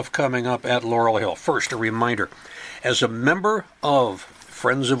some stuff coming up at Laurel Hill. First, a reminder, as a member of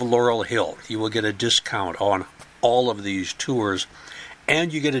Friends of Laurel Hill, you will get a discount on all of these tours,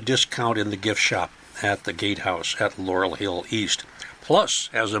 and you get a discount in the gift shop at the Gatehouse at Laurel Hill East. Plus,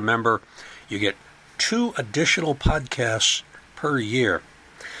 as a member, you get 2 additional podcasts per year.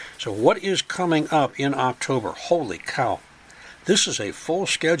 So what is coming up in October? Holy cow. This is a full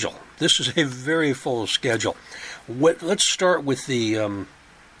schedule. This is a very full schedule. Let's start with the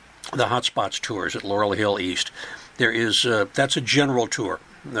Hotspots tours at Laurel Hill East. There is that's a general tour,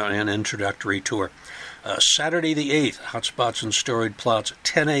 an introductory tour. Saturday the 8th, Hotspots and Storied Plots,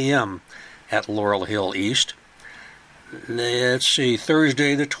 10 a.m. at Laurel Hill East. Let's see,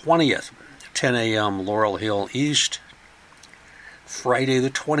 Thursday the 20th, 10 a.m. Laurel Hill East. Friday the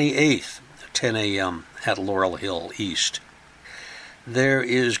 28th, 10 a.m. at Laurel Hill East. There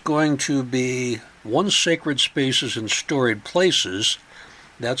is going to be one Sacred Spaces and Storied Places.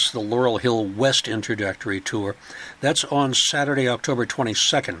 That's the Laurel Hill West introductory tour. That's on Saturday, October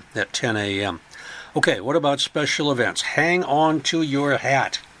 22nd at 10 a.m. Okay, what about special events? Hang on to your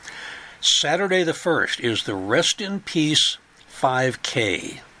hat. Saturday the 1st is the Rest in Peace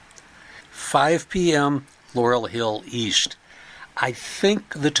 5K. 5 p.m., Laurel Hill East. I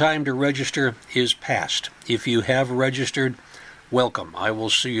think the time to register is past. If you have registered, welcome. I will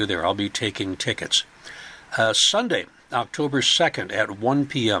see you there. I'll be taking tickets. Sunday, October 2nd at 1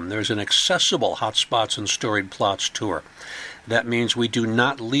 p.m., there's an accessible Hotspots and Storied Plots tour. That means we do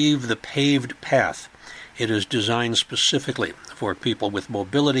not leave the paved path. It is designed specifically for people with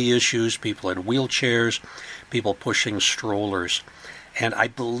mobility issues, people in wheelchairs, people pushing strollers. And I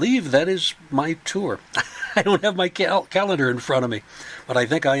believe that is my tour. I don't have my calendar in front of me, but I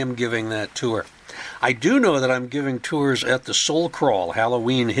think I am giving that tour. I do know that I'm giving tours at the Soul Crawl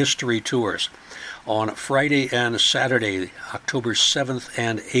Halloween History Tours on Friday and Saturday, October 7th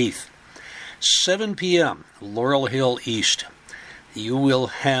and 8th. 7 p.m., Laurel Hill East. You will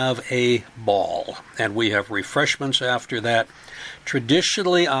have a ball, and we have refreshments after that.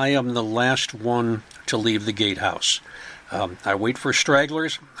 Traditionally, I am the last one to leave the gatehouse. I wait for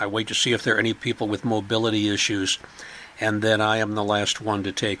stragglers. I wait to see if there are any people with mobility issues, and then I am the last one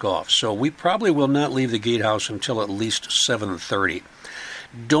to take off. So we probably will not leave the gatehouse until at least 7:30.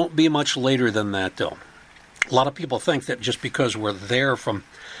 Don't be much later than that, though. A lot of people think that just because we're there from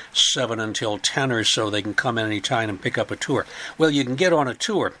 7 until 10 or so, they can come in any time and pick up a tour. Well, you can get on a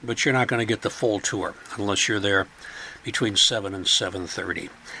tour, but you're not going to get the full tour unless you're there between 7 and 7:30.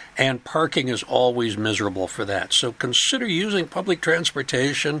 And parking is always miserable for that. So consider using public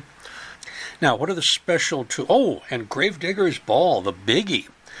transportation. Now, what are the special and Gravedigger's Ball, the biggie.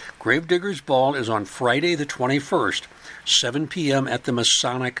 Gravedigger's Ball is on Friday the 21st, 7 p.m. at the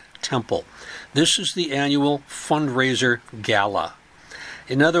Masonic Temple. This is the annual fundraiser gala.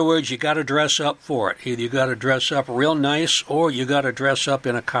 In other words, you got to dress up for it. Either you got to dress up real nice or you got to dress up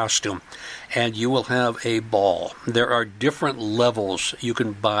in a costume, and you will have a ball. There are different levels you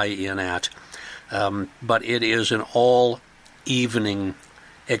can buy in at, but it is an all-evening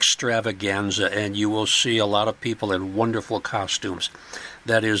extravaganza, and you will see a lot of people in wonderful costumes.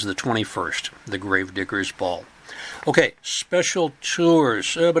 That is the 21st, the Gravedigger's Ball. Okay, special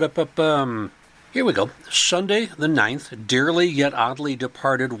tours. Here we go. Sunday the 9th, Dearly Yet Oddly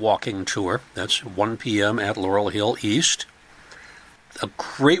Departed Walking Tour. That's 1 p.m. at Laurel Hill East. A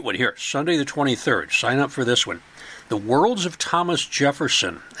great one here, Sunday the 23rd. Sign up for this one. The Worlds of Thomas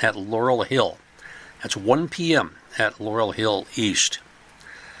Jefferson at Laurel Hill. That's 1 p.m. at Laurel Hill East.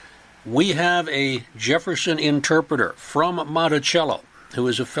 We have a Jefferson interpreter from Monticello who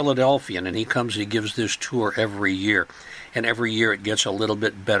is a Philadelphian, and he gives this tour every year. And every year it gets a little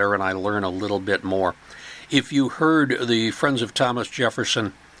bit better, and I learn a little bit more. If you heard the Friends of Thomas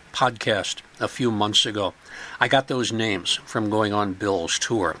Jefferson podcast a few months ago, I got those names from going on Bill's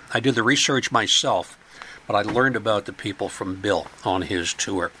tour. I did the research myself, but I learned about the people from Bill on his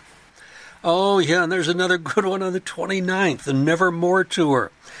tour. Oh, yeah, and there's another good one on the 29th, the Nevermore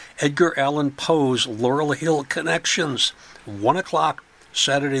Tour. Edgar Allan Poe's Laurel Hill Connections, 1 o'clock,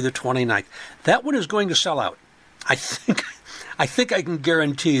 Saturday the 29th. That one is going to sell out. I think I can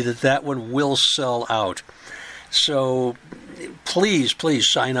guarantee that one will sell out. So please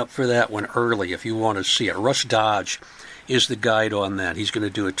sign up for that one early if you want to see it. Russ Dodge is the guide on that. He's going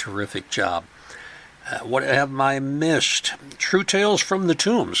to do a terrific job. What have I missed? True Tales from the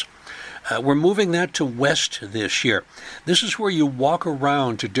Tombs. We're moving that to West this year. This is where you walk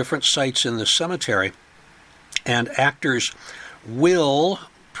around to different sites in the cemetery, and actors will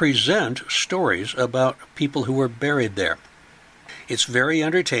present stories about people who were buried there. It's very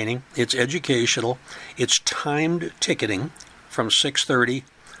entertaining. It's educational. It's timed ticketing from 6:30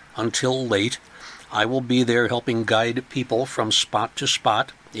 until late. I will be there helping guide people from spot to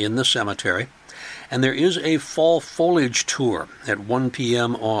spot in the cemetery. And there is a fall foliage tour at 1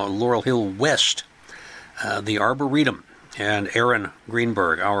 p.m. on Laurel Hill West. The Arboretum and Aaron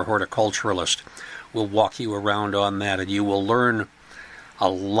Greenberg, our horticulturalist, will walk you around on that, and you will learn a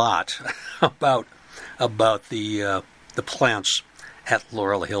lot about the plants at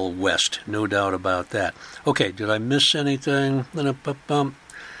Laurel Hill West. No doubt about that. Okay, did I miss anything? Doesn't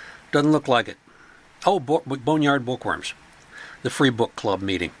look like it. Oh, Boneyard Bookworms, the free book club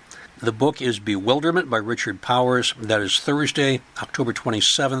meeting. The book is Bewilderment by Richard Powers. That is Thursday, October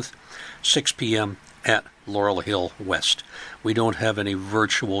 27th, 6 p.m. at Laurel Hill West. We don't have any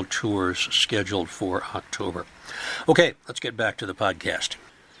virtual tours scheduled for October. Okay, let's get back to the podcast.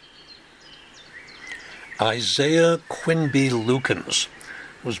 Isaiah Quinby Lukens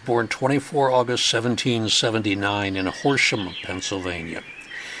was born 24 August 1779 in Horsham, Pennsylvania.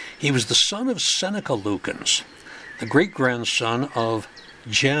 He was the son of Seneca Lukens, the great-grandson of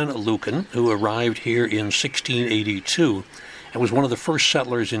Jan Luken, who arrived here in 1682 and was one of the first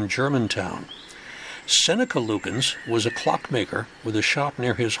settlers in Germantown. Seneca Lukens was a clockmaker with a shop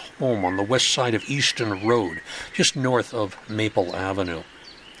near his home on the west side of Easton Road, just north of Maple Avenue.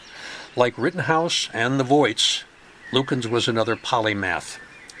 Like Rittenhouse and the Voights, Lukens was another polymath.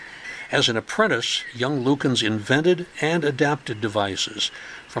 As an apprentice, young Lukens invented and adapted devices,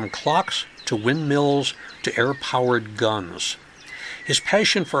 from clocks to windmills to air-powered guns. His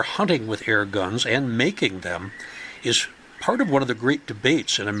passion for hunting with air guns and making them is part of one of the great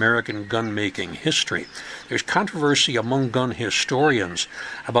debates in American gun-making history. There's controversy among gun historians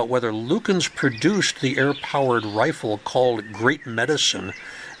about whether Lukens produced the air-powered rifle called Great Medicine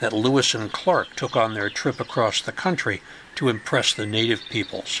that Lewis and Clark took on their trip across the country to impress the native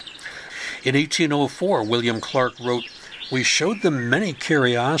peoples. In 1804, William Clark wrote, "We showed them many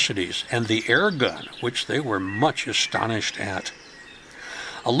curiosities, and the air gun, which they were much astonished at."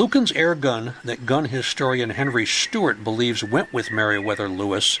 A Lukens air gun that gun historian Henry Stewart believes went with Meriwether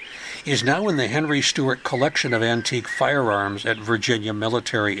Lewis is now in the Henry Stewart Collection of Antique Firearms at Virginia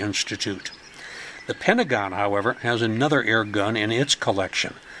Military Institute. The Pentagon, however, has another air gun in its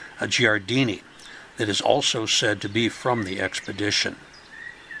collection, a Giardini, that is also said to be from the expedition.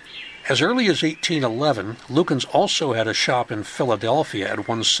 As early as 1811, Lukens also had a shop in Philadelphia at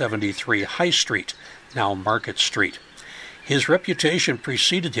 173 High Street, now Market Street. His reputation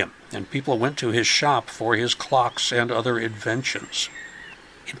preceded him, and people went to his shop for his clocks and other inventions.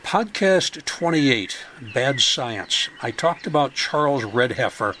 In podcast 28, Bad Science, I talked about Charles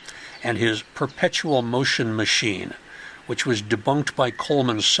Redheffer and his perpetual motion machine, which was debunked by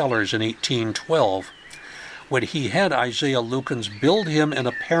Coleman Sellers in 1812, when he had Isaiah Lukens build him an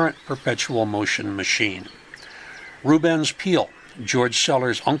apparent perpetual motion machine. Rubens Peale, George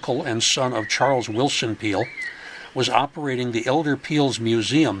Sellers' uncle and son of Charles Wilson Peale, was operating the elder Peale's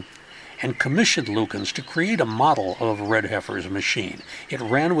museum and commissioned Lukens to create a model of Redheffer's machine. It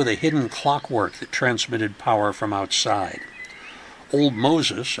ran with a hidden clockwork that transmitted power from outside. Old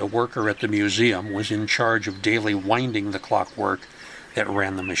Moses, a worker at the museum, was in charge of daily winding the clockwork that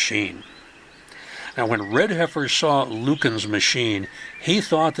ran the machine. Now, when Redheffer saw Lukens' machine, he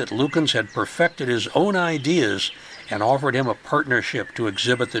thought that Lukens had perfected his own ideas and offered him a partnership to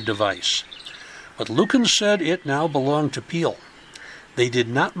exhibit the device. But Lukens said it now belonged to Peale. They did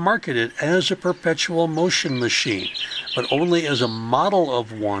not market it as a perpetual motion machine, but only as a model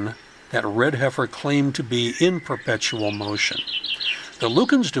of one that Redheffer claimed to be in perpetual motion. The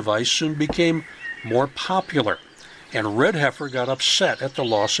Lukens device soon became more popular, and Redheffer got upset at the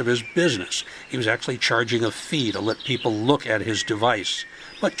loss of his business. He was actually charging a fee to let people look at his device,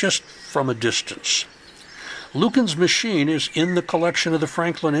 but just from a distance. Lukens' machine is in the collection of the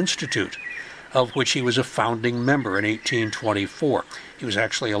Franklin Institute, of which he was a founding member in 1824. He was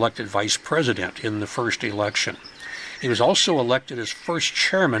actually elected vice president in the first election. He was also elected as first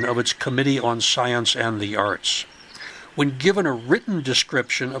chairman of its Committee on Science and the Arts. When given a written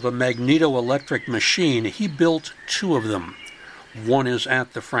description of a magneto-electric machine, he built two of them. One is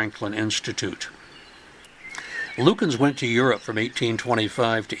at the Franklin Institute. Lukens went to Europe from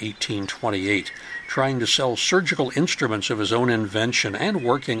 1825 to 1828, trying to sell surgical instruments of his own invention and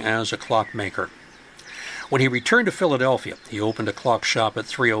working as a clockmaker. When he returned to Philadelphia, he opened a clock shop at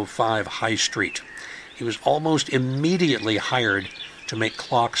 305 High Street. He was almost immediately hired to make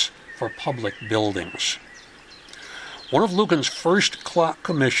clocks for public buildings. One of Lukens' first clock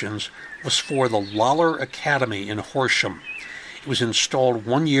commissions was for the Lawler Academy in Horsham. It was installed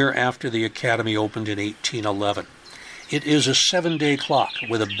 1 year after the academy opened in 1811. It is a 7-day clock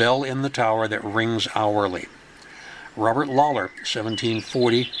with a bell in the tower that rings hourly. Robert Lawler,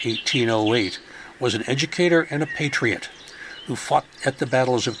 1740-1808, was an educator and a patriot who fought at the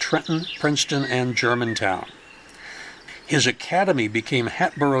battles of Trenton, Princeton, and Germantown. His academy became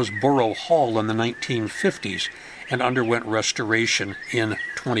Hatborough's Borough Hall in the 1950s and underwent restoration in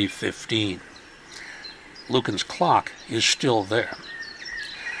 2015. Lukens' clock is still there.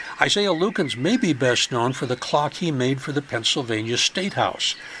 Isaiah Lukens may be best known for the clock he made for the Pennsylvania State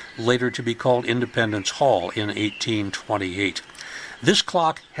House, later to be called Independence Hall in 1828. This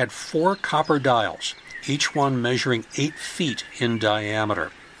clock had 4 copper dials, each one measuring 8 feet in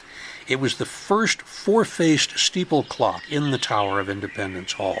diameter. It was the first 4-faced steeple clock in the tower of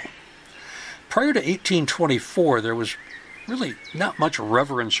Independence Hall. Prior to 1824, there was really not much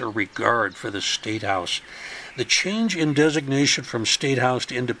reverence or regard for the State House. The change in designation from State House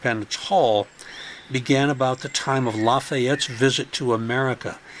to Independence Hall began about the time of Lafayette's visit to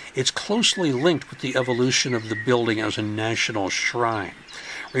America. It's closely linked with the evolution of the building as a national shrine.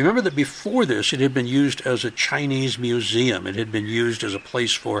 Remember that before this, it had been used as a Chinese museum. It had been used as a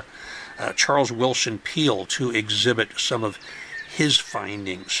place for Charles Wilson Peale to exhibit some of his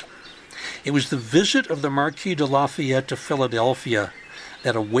findings. It was the visit of the Marquis de Lafayette to Philadelphia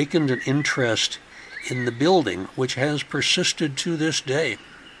that awakened an interest in the building, which has persisted to this day.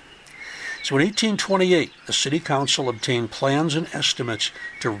 So in 1828, the City Council obtained plans and estimates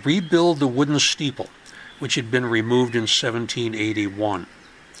to rebuild the wooden steeple, which had been removed in 1781.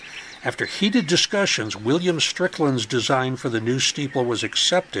 After heated discussions, William Strickland's design for the new steeple was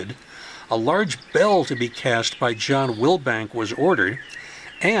accepted, a large bell to be cast by John Wilbank was ordered,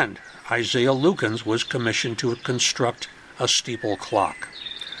 and Isaiah Lukens was commissioned to construct a steeple clock.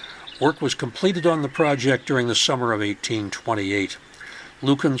 Work was completed on the project during the summer of 1828.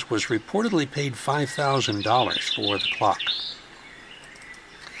 Lukens was reportedly paid $5,000 for the clock.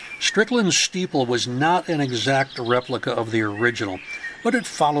 Strickland's steeple was not an exact replica of the original, but it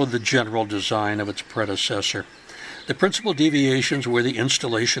followed the general design of its predecessor. The principal deviations were the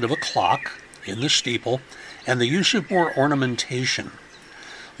installation of a clock in the steeple and the use of more ornamentation.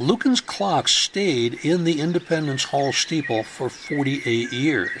 Lucan's clock stayed in the Independence Hall steeple for 48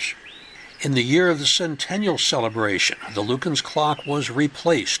 years. In the year of the centennial celebration, the Lucan's clock was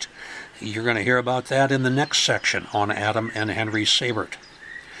replaced. You're going to hear about that in the next section on Adam and Henry Sabert.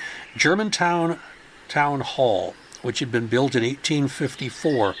 Germantown Town Hall, which had been built in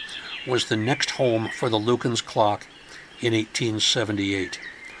 1854, was the next home for the Lucan's clock in 1878.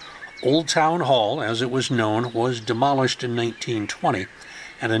 Old Town Hall, as it was known, was demolished in 1920,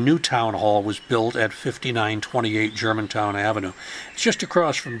 and a new town hall was built at 5928 Germantown Avenue. It's just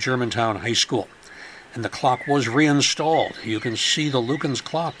across from Germantown High School, and the clock was reinstalled. You can see the Lucan's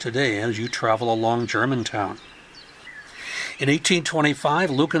clock today as you travel along Germantown. In 1825,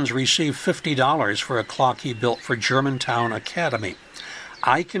 Lucan's received $50 for a clock he built for Germantown Academy.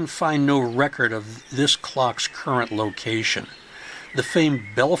 I can find no record of this clock's current location. The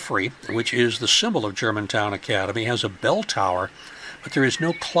famed belfry, which is the symbol of Germantown Academy, has a bell tower, but there is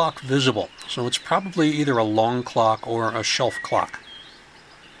no clock visible, so it's probably either a long clock or a shelf clock.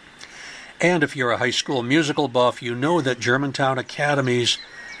 And if you're a high school musical buff, you know that Germantown Academy's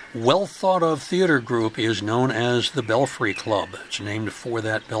well-thought-of theater group is known as the Belfry Club. It's named for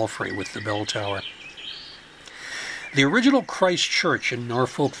that belfry with the bell tower. The original Christ Church in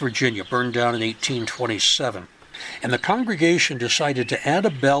Norfolk, Virginia, burned down in 1827, and the congregation decided to add a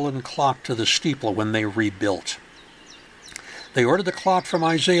bell and clock to the steeple when they rebuilt. They ordered the clock from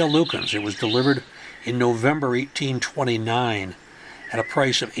Isaiah Lucan's. It was delivered in November 1829 at a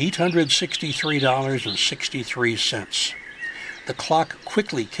price of $863.63. The clock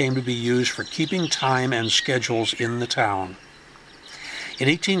quickly came to be used for keeping time and schedules in the town. In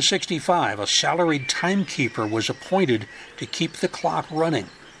 1865, a salaried timekeeper was appointed to keep the clock running.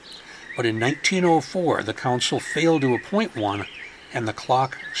 But in 1904, the council failed to appoint one, and the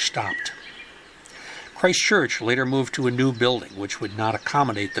clock stopped. Christ Church later moved to a new building, which would not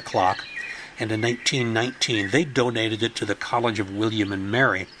accommodate the clock, and in 1919 they donated it to the College of William and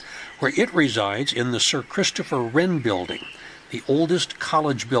Mary, where it resides in the Sir Christopher Wren Building, the oldest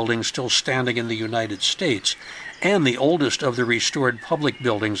college building still standing in the United States, and the oldest of the restored public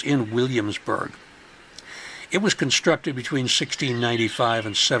buildings in Williamsburg. It was constructed between 1695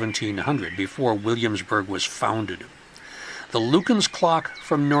 and 1700, before Williamsburg was founded. The Lucan's clock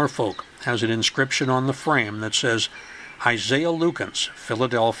from Norfolk has an inscription on the frame that says, Isaiah Lucan's,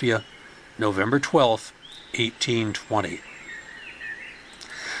 Philadelphia, November 12, 1820.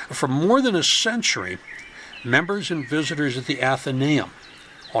 For more than a century, members and visitors at the Athenaeum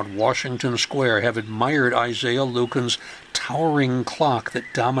on Washington Square have admired Isaiah Lucan's towering clock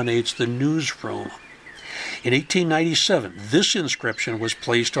that dominates the newsroom. In 1897, this inscription was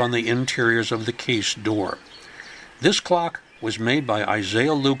placed on the interiors of the case door. This clock was made by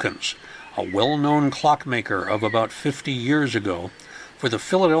Isaiah Lucan's, a well-known clockmaker of about 50 years ago, for the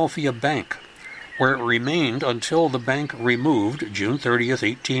Philadelphia Bank, where it remained until the bank removed, June 30th,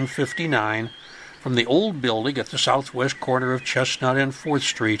 1859, from the old building at the southwest corner of Chestnut and 4th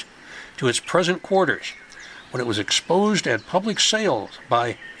Street to its present quarters, when it was exposed at public sales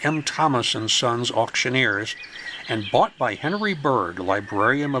by M. Thomas & Sons auctioneers and bought by Henry Bird,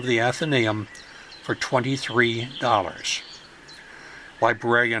 librarian of the Athenaeum, for $23.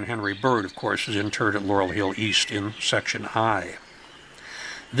 Librarian Henry Bird, of course, is interred at Laurel Hill East in Section I.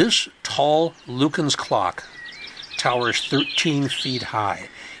 This tall Lucan's clock towers 13 feet high.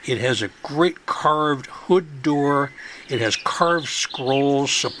 It has a great carved hood door. It has carved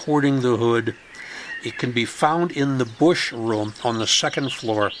scrolls supporting the hood. It can be found in the Bush Room on the second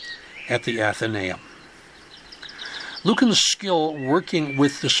floor at the Athenaeum. Lucan's skill working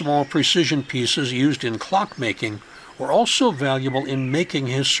with the small precision pieces used in clockmaking were also valuable in making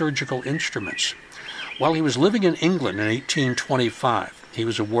his surgical instruments. While he was living in England in 1825, he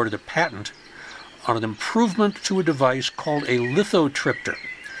was awarded a patent on an improvement to a device called a lithotripter,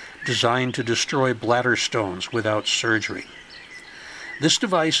 designed to destroy bladder stones without surgery. This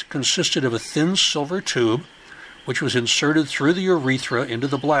device consisted of a thin silver tube, which was inserted through the urethra into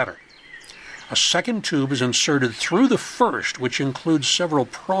the bladder. A second tube is inserted through the first, which includes several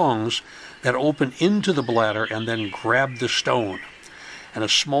prongs that open into the bladder and then grab the stone. And a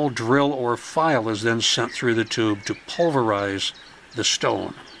small drill or file is then sent through the tube to pulverize the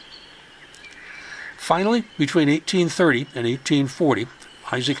stone. Finally, between 1830 and 1840,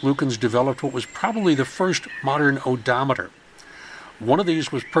 Isaac Lucan's developed what was probably the first modern odometer. One of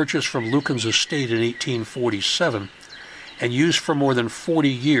these was purchased from Lucan's estate in 1847 and used for more than 40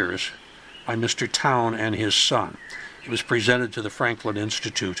 years by Mr. Town and his son. It was presented to the Franklin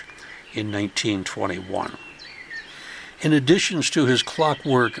Institute in 1921. In addition to his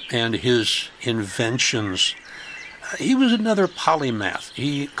clockwork and his inventions, he was another polymath.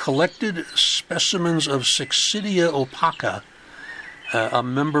 He collected specimens of Sixidia opaca, a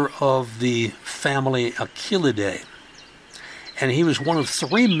member of the family Achillidae. And he was one of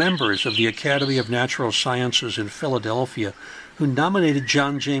 3 members of the Academy of Natural Sciences in Philadelphia who nominated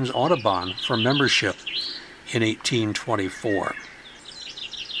John James Audubon for membership in 1824.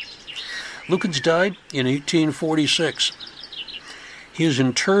 Lukens died in 1846. He is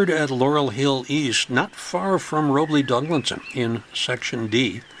interred at Laurel Hill East, not far from Robley Douglinson in Section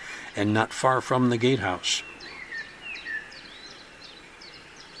D, and not far from the Gatehouse.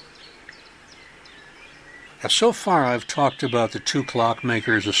 Now, so far I've talked about the 2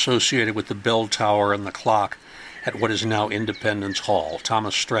 clockmakers associated with the bell tower and the clock at what is now Independence Hall,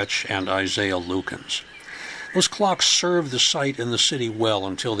 Thomas Stretch and Isaiah Lukens. Those clocks served the site and the city well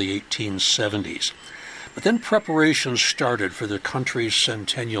until the 1870s. But then preparations started for the country's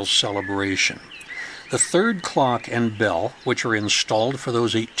centennial celebration. The 3rd clock and bell, which are installed for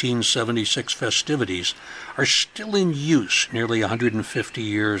those 1876 festivities, are still in use nearly 150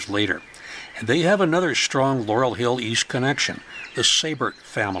 years later. And they have another strong Laurel Hill East connection, the Seybert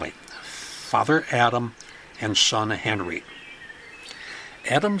family, Father Adam and son Henry.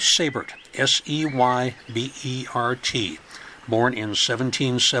 Adam Seybert, S-E-Y-B-E-R-T, born in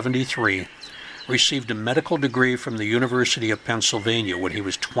 1773, received a medical degree from the University of Pennsylvania when he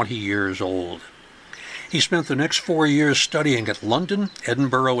was 20 years old. He spent the next 4 years studying at London,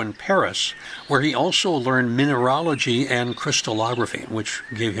 Edinburgh, and Paris, where he also learned mineralogy and crystallography, which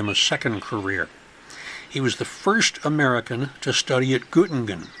gave him a second career. He was the first American to study at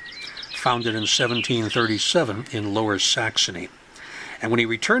Göttingen, founded in 1737 in Lower Saxony. And when he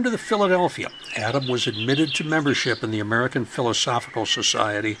returned to Philadelphia, Adam was admitted to membership in the American Philosophical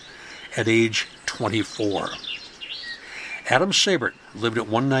Society at age 24. Adam Seybert lived at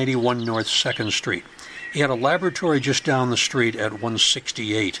 191 North 2nd Street. He had a laboratory just down the street at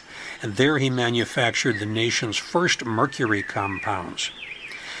 168, and there he manufactured the nation's first mercury compounds.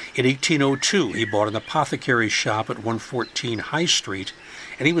 In 1802, he bought an apothecary shop at 114 High Street,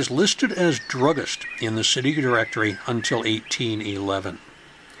 and he was listed as druggist in the city directory until 1811.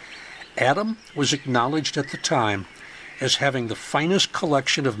 Adam was acknowledged at the time as having the finest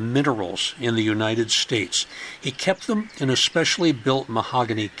collection of minerals in the United States. He kept them in a specially built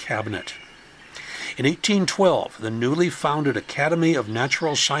mahogany cabinet. In 1812, the newly founded Academy of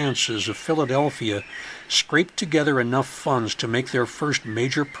Natural Sciences of Philadelphia scraped together enough funds to make their first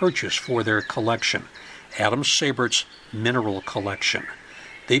major purchase for their collection, Adam Seybert's mineral collection.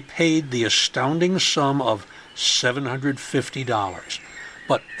 They paid the astounding sum of $750.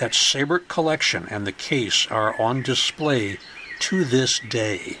 But that Seybert collection and the case are on display to this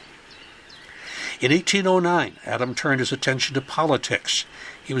day. In 1809, Adam turned his attention to politics.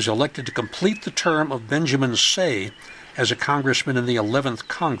 He was elected to complete the term of Benjamin Say as a congressman in the 11th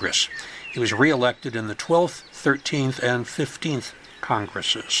Congress. He was re-elected in the 12th, 13th, and 15th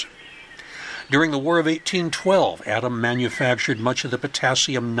Congresses. During the War of 1812, Adam manufactured much of the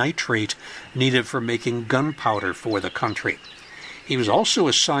potassium nitrate needed for making gunpowder for the country. He was also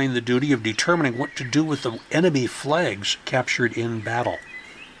assigned the duty of determining what to do with the enemy flags captured in battle.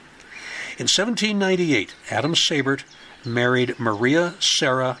 In 1798, Adam Seybert married Maria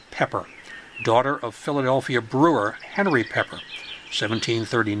Sarah Pepper, daughter of Philadelphia brewer Henry Pepper,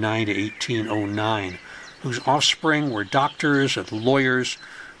 1739 to 1809, whose offspring were doctors and lawyers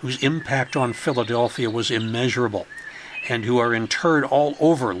whose impact on Philadelphia was immeasurable, and who are interred all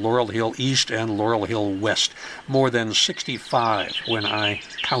over Laurel Hill East and Laurel Hill West, more than 65 when I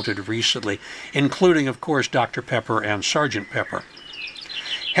counted recently, including, of course, Dr. Pepper and Sergeant Pepper.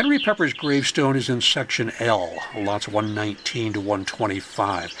 Henry Pepper's gravestone is in Section L, lots 119 to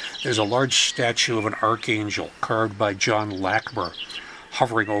 125. There's a large statue of an archangel carved by John Lackmer,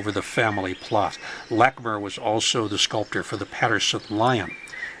 hovering over the family plot. Lackmer was also the sculptor for the Patterson Lion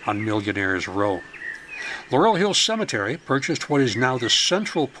on Millionaires Row. Laurel Hill Cemetery purchased what is now the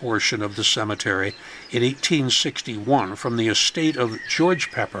central portion of the cemetery in 1861 from the estate of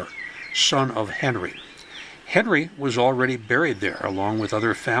George Pepper, son of Henry. Henry was already buried there along with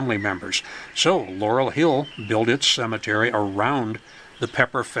other family members, so Laurel Hill built its cemetery around the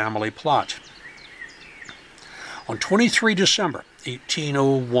Pepper family plot. On 23 December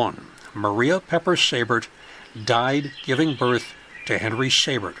 1801, Maria Pepper Seybert died giving birth to Henry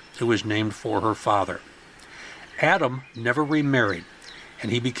Seybert, who was named for her father. Adam never remarried,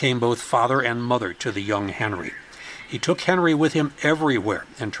 and he became both father and mother to the young Henry. He took Henry with him everywhere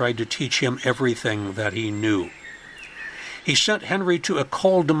and tried to teach him everything that he knew. He sent Henry to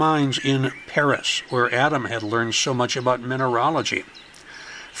École des Mines in Paris, where Adam had learned so much about mineralogy.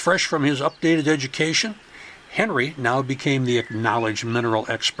 Fresh from his updated education, Henry now became the acknowledged mineral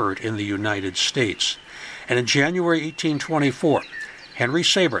expert in the United States. And in January 1824, Henry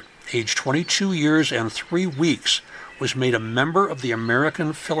Seybert, aged 22 years and 3 weeks, was made a member of the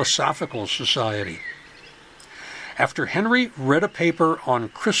American Philosophical Society. After Henry read a paper on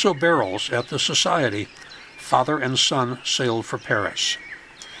chrysoberyls at the Society, father and son sailed for Paris.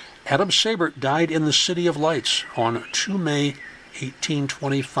 Adam Seybert died in the City of Lights on 2 May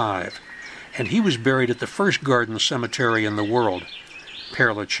 1825, and he was buried at the first garden cemetery in the world,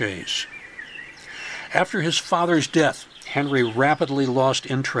 Père Lachaise. After his father's death, Henry rapidly lost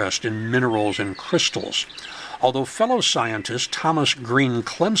interest in minerals and crystals, although fellow scientist Thomas Green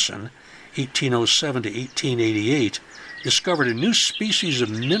Clemson, 1807 to 1888, discovered a new species of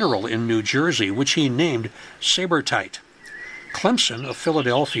mineral in New Jersey, which he named Seybertite. Clemson, a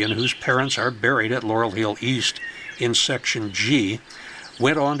Philadelphian whose parents are buried at Laurel Hill East in Section G,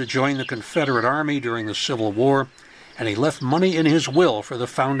 went on to join the Confederate Army during the Civil War, and he left money in his will for the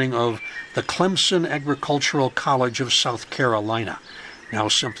founding of the Clemson Agricultural College of South Carolina, now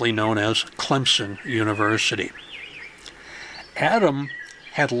simply known as Clemson University. Adam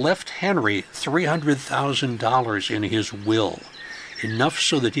had left Henry $300,000 in his will, enough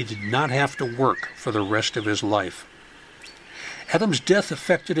so that he did not have to work for the rest of his life. Adam's death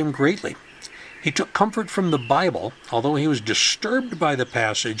affected him greatly. He took comfort from the Bible, although he was disturbed by the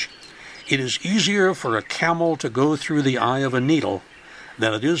passage, "It is easier for a camel to go through the eye of a needle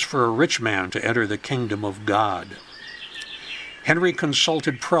than it is for a rich man to enter the kingdom of God." Henry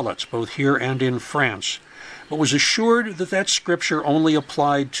consulted prelates both here and in France, but was assured that that scripture only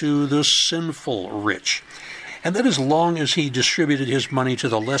applied to the sinful rich, and that as long as he distributed his money to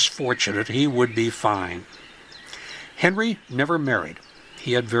the less fortunate, he would be fine. Henry never married.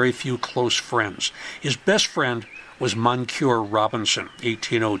 He had very few close friends. His best friend was Moncure Robinson,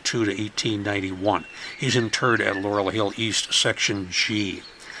 1802 to 1891. He's interred at Laurel Hill East, Section G.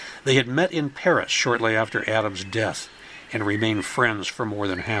 They had met in Paris shortly after Adam's death and remained friends for more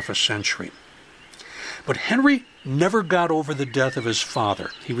than half a century. But Henry never got over the death of his father.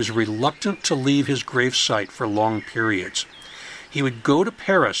 He was reluctant to leave his gravesite for long periods. He would go to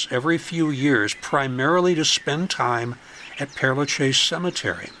Paris every few years, primarily to spend time at Père Lachaise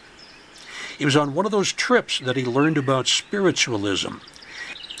Cemetery. It was on one of those trips that he learned about spiritualism.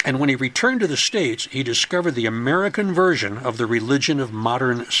 And when he returned to the States, he discovered the American version of the religion of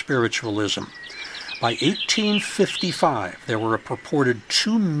modern spiritualism. By 1855, there were a purported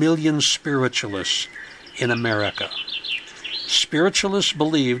 2 million spiritualists in America. Spiritualists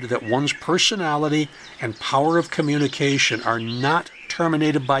believed that one's personality and power of communication are not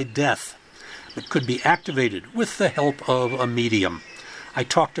terminated by death, but could be activated with the help of a medium. I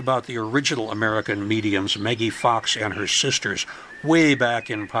talked about the original American mediums, Maggie Fox and her sisters, way back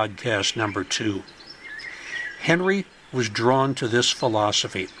in podcast number 2. Henry was drawn to this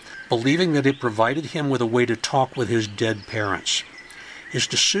philosophy, believing that it provided him with a way to talk with his dead parents. His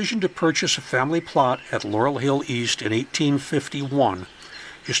decision to purchase a family plot at Laurel Hill East in 1851,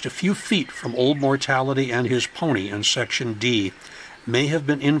 just a few feet from Old Mortality and his pony in Section D, may have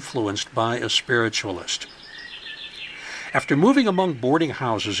been influenced by a spiritualist. After moving among boarding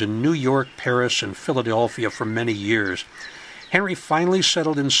houses in New York, Paris, and Philadelphia for many years, Henry finally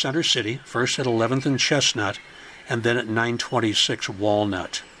settled in Center City, first at 11th and Chestnut, and then at 926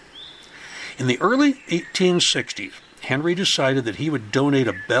 Walnut. In the early 1860s, Henry decided that he would donate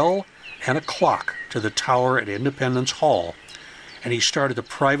a bell and a clock to the tower at Independence Hall, and he started a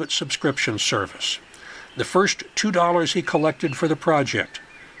private subscription service. The first $2 he collected for the project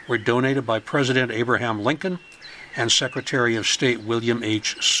were donated by President Abraham Lincoln and Secretary of State William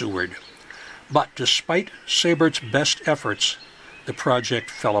H. Seward. But despite Seybert's best efforts, the project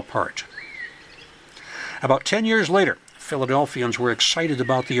fell apart. About 10 years later, Philadelphians were excited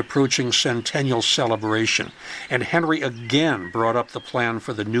about the approaching centennial celebration, and Henry again brought up the plan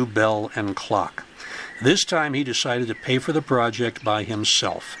for the new bell and clock. This time he decided to pay for the project by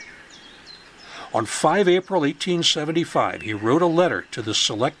himself. On 5 April 1875, he wrote a letter to the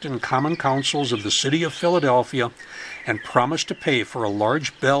Select and Common Councils of the City of Philadelphia and promised to pay for a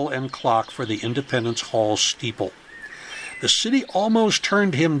large bell and clock for the Independence Hall steeple. The city almost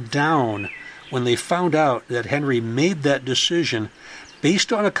turned him down when they found out that Henry made that decision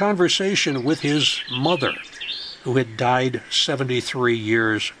based on a conversation with his mother, who had died 73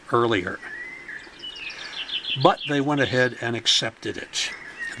 years earlier. But they went ahead and accepted it.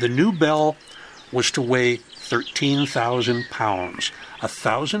 The new bell was to weigh 13,000 pounds,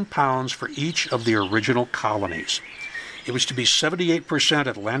 1,000 pounds for each of the original colonies. It was to be 78%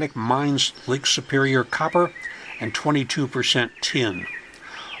 Atlantic Mines Lake Superior copper and 22% tin.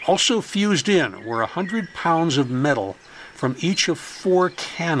 Also fused in were 100 pounds of metal from each of 4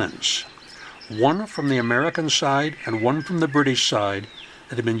 cannons, one from the American side and one from the British side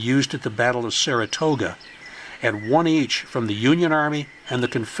that had been used at the Battle of Saratoga, and one each from the Union Army and the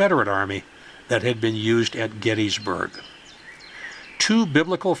Confederate Army that had been used at Gettysburg. 2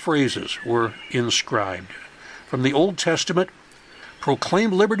 biblical phrases were inscribed. From the Old Testament,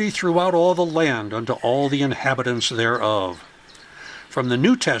 "Proclaim liberty throughout all the land unto all the inhabitants thereof." From the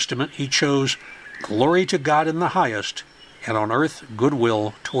New Testament, he chose, "Glory to God in the highest, and on earth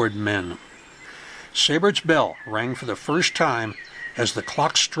goodwill toward men." Seybert's bell rang for the first time as the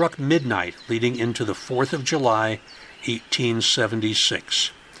clock struck midnight leading into the 4th of July,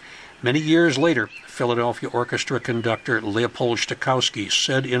 1876. Many years later, Philadelphia Orchestra conductor Leopold Stokowski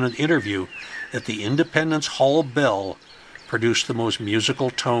said in an interview that the Independence Hall bell produced the most musical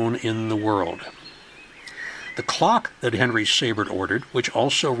tone in the world. The clock that Henry Seybert ordered, which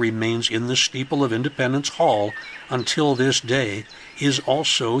also remains in the steeple of Independence Hall until this day, is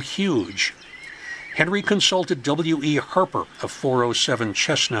also huge. Henry consulted W.E. Harper of 407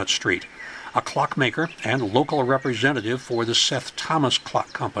 Chestnut Street, a clockmaker and local representative for the Seth Thomas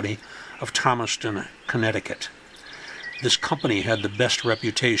Clock Company of Thomaston, Connecticut. This company had the best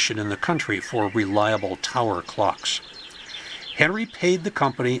reputation in the country for reliable tower clocks. Henry paid the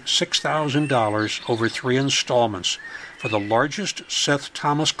company $6,000 over 3 installments for the largest Seth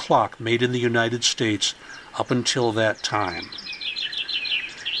Thomas clock made in the United States up until that time.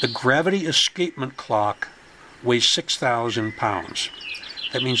 The gravity escapement clock weighs 6,000 pounds.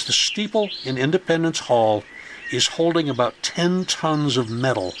 That means the steeple in Independence Hall is holding about 10 tons of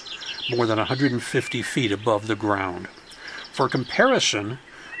metal, more than 150 feet above the ground. For comparison,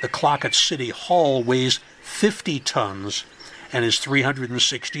 the clock at City Hall weighs 50 tons and is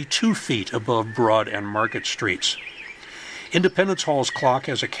 362 feet above Broad and Market Streets. Independence Hall's clock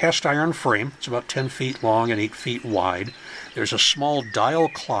has a cast iron frame. It's about 10 feet long and 8 feet wide. There's a small dial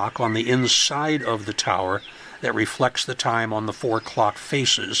clock on the inside of the tower that reflects the time on the 4 clock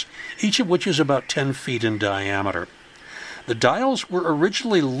faces, each of which is about 10 feet in diameter. The dials were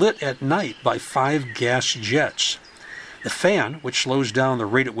originally lit at night by 5 gas jets. The fan, which slows down the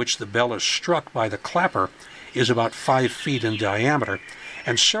rate at which the bell is struck by the clapper, is about 5 feet in diameter,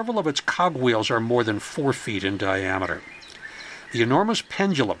 and several of its cogwheels are more than 4 feet in diameter. The enormous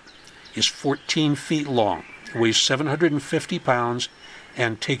pendulum is 14 feet long, weighs 750 pounds,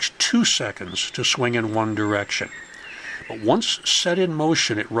 and takes 2 seconds to swing in one direction. But once set in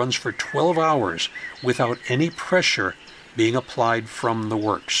motion, it runs for 12 hours without any pressure being applied from the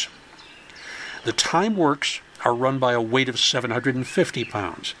works. The time works are run by a weight of 750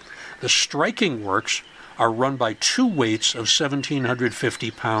 pounds. The striking works are run by 2 weights of 1,750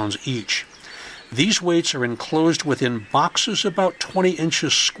 pounds each. These weights are enclosed within boxes about 20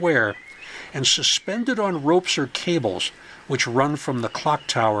 inches square and suspended on ropes or cables which run from the clock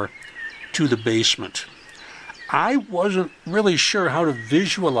tower to the basement. I wasn't really sure how to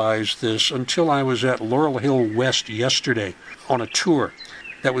visualize this until I was at Laurel Hill West yesterday on a tour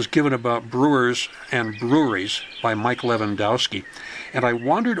that was given about brewers and breweries by Mike Lewandowski. And I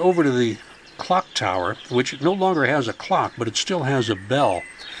wandered over to the clock tower, which no longer has a clock, but it still has a bell.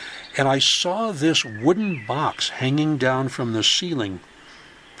 And I saw this wooden box hanging down from the ceiling,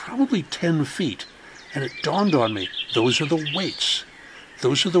 probably 10 feet. And it dawned on me, those are the weights.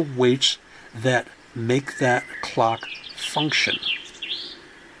 Those are the weights that make that clock function.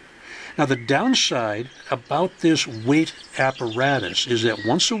 Now, the downside about this weight apparatus is that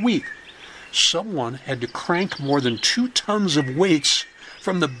once a week, someone had to crank more than 2 tons of weights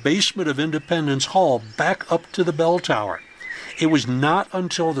from the basement of Independence Hall back up to the bell tower. It was not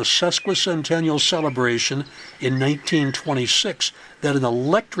until the sesquicentennial celebration in 1926 that an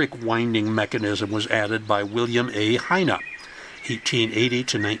electric winding mechanism was added by William A. Heine, 1880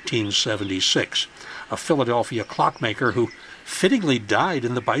 to 1976, a Philadelphia clockmaker who fittingly died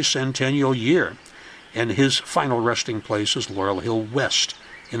in the bicentennial year, and his final resting place is Laurel Hill West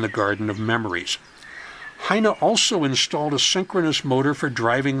in the Garden of Memories. Heine also installed a synchronous motor for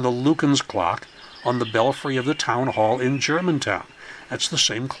driving the Lukens clock on the belfry of the town hall in Germantown. That's the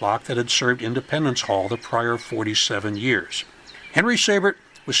same clock that had served Independence Hall the prior 47 years. Henry Seybert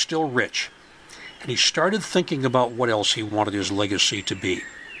was still rich, and he started thinking about what else he wanted his legacy to be.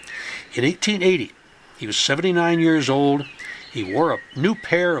 In 1880, he was 79 years old. He wore a new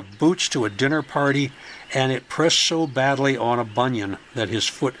pair of boots to a dinner party, and it pressed so badly on a bunion that his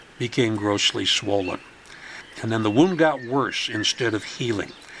foot became grossly swollen. And then the wound got worse instead of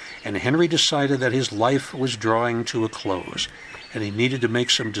healing. and Henry decided that his life was drawing to a close, and he needed to make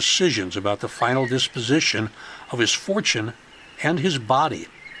some decisions about the final disposition of his fortune and his body.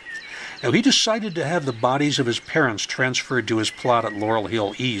 Now, he decided to have the bodies of his parents transferred to his plot at Laurel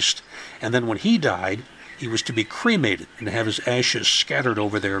Hill East, and then when he died, he was to be cremated and have his ashes scattered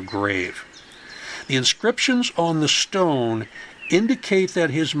over their grave. The inscriptions on the stone indicate that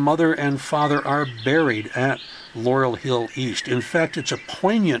his mother and father are buried at Laurel Hill East. In fact, it's a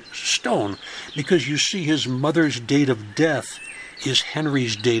poignant stone because you see his mother's date of death is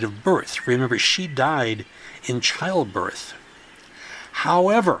Henry's date of birth. Remember, she died in childbirth.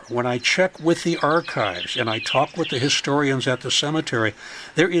 However, when I check with the archives and I talk with the historians at the cemetery,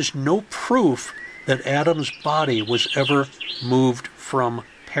 there is no proof that Adam's body was ever moved from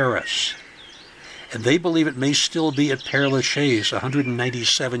Paris. And they believe it may still be at Père Lachaise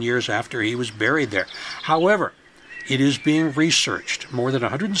 197 years after he was buried there. However, it is being researched more than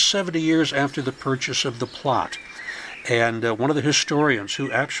 170 years after the purchase of the plot. And one of the historians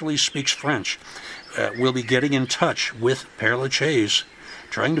who actually speaks French will be getting in touch with Père Lachaise,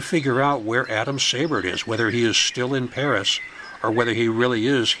 trying to figure out where Adam Seybert is, whether he is still in Paris or whether he really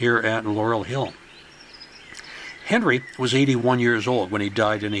is here at Laurel Hill. Henry was 81 years old when he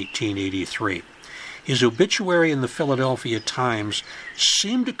died in 1883. His obituary in the Philadelphia Times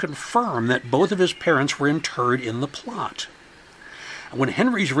seemed to confirm that both of his parents were interred in the plot. When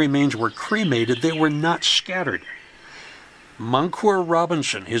Henry's remains were cremated, they were not scattered. Moncure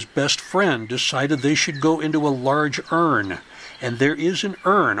Robinson, his best friend, decided they should go into a large urn, and there is an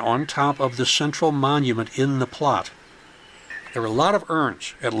urn on top of the central monument in the plot. There are a lot of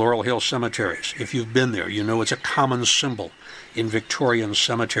urns at Laurel Hill cemeteries. If you've been there, you know it's a common symbol in Victorian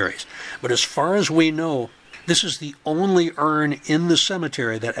cemeteries. But as far as we know, this is the only urn in the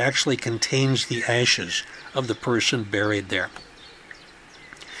cemetery that actually contains the ashes of the person buried there.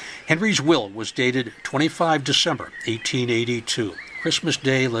 Henry's will was dated 25 December 1882, Christmas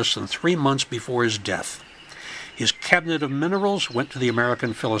Day, less than 3 months before his death. His cabinet of minerals went to the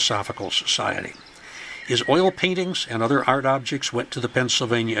American Philosophical Society. His oil paintings and other art objects went to the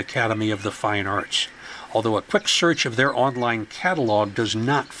Pennsylvania Academy of the Fine Arts, although a quick search of their online catalog does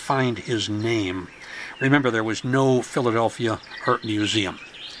not find his name. Remember, there was no Philadelphia Art Museum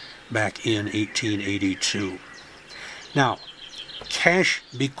back in 1882. Now, cash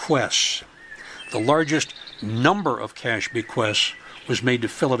bequests. The largest number of cash bequests was made to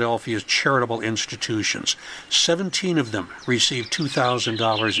Philadelphia's charitable institutions. 17 of them received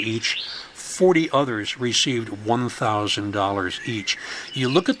 $2,000 each. 40 others received $1,000 each. You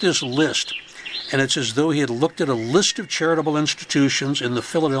look at this list, and it's as though he had looked at a list of charitable institutions in the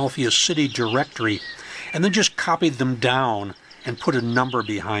Philadelphia City Directory and then just copied them down and put a number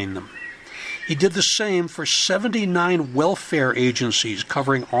behind them. He did the same for 79 welfare agencies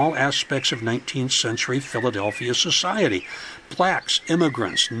covering all aspects of 19th century Philadelphia society: blacks,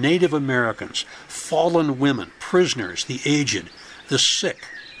 immigrants, Native Americans, fallen women, prisoners, the aged, the sick.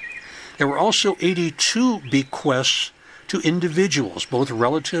 There were also 82 bequests to individuals, both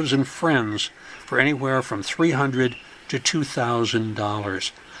relatives and friends, for anywhere from $300 to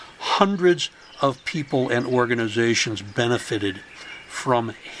 $2,000. Hundreds of people and organizations benefited from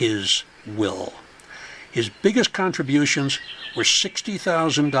his will. His biggest contributions were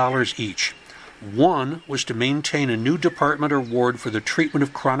 $60,000 each. One was to maintain a new department or ward for the treatment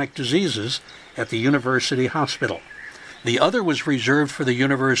of chronic diseases at the University Hospital. The other was reserved for the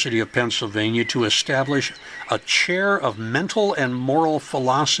University of Pennsylvania to establish a chair of mental and moral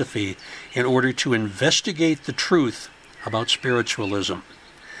philosophy in order to investigate the truth about spiritualism.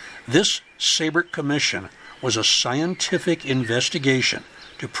 This Seybert Commission was a scientific investigation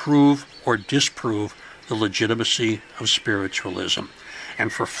to prove or disprove the legitimacy of spiritualism.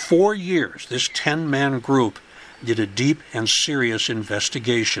 And for 4 years, this 10-man group did a deep and serious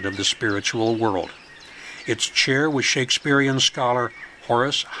investigation of the spiritual world. Its chair was Shakespearean scholar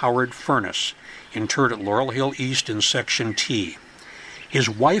Horace Howard Furness, interred at Laurel Hill East in Section T. His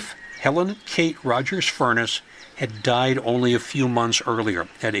wife, Helen Kate Rogers Furness, had died only a few months earlier,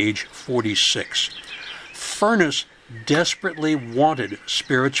 at age 46. Furness desperately wanted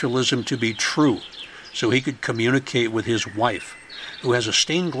spiritualism to be true so he could communicate with his wife, who has a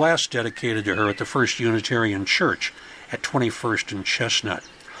stained glass dedicated to her at the First Unitarian Church at 21st and Chestnut.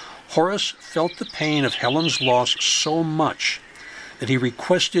 Horace felt the pain of Helen's loss so much that he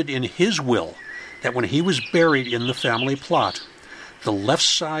requested in his will that when he was buried in the family plot, the left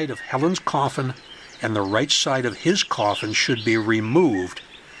side of Helen's coffin and the right side of his coffin should be removed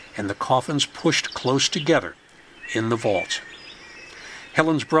and the coffins pushed close together in the vault.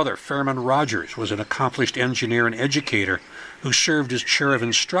 Helen's brother, Fairman Rogers, was an accomplished engineer and educator who served as chair of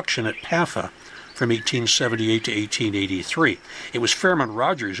instruction at PAFA from 1878 to 1883. It was Fairman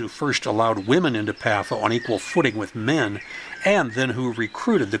Rogers who first allowed women into PAFA on equal footing with men, and then who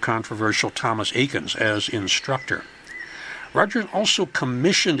recruited the controversial Thomas Eakins as instructor. Rogers also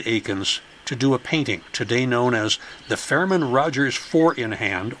commissioned Eakins to do a painting, today known as the Fairman Rogers Four in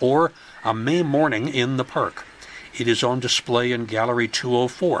Hand, or A May Morning in the Park. It is on display in Gallery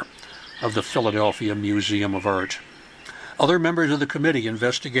 204 of the Philadelphia Museum of Art. Other members of the committee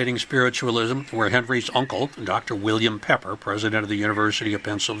investigating spiritualism were Henry's uncle, Dr. William Pepper, president of the University of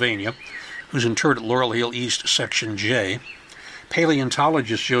Pennsylvania, who's interred at Laurel Hill East, Section J,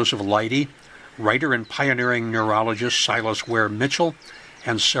 paleontologist Joseph Leidy, writer and pioneering neurologist Silas Ware Mitchell,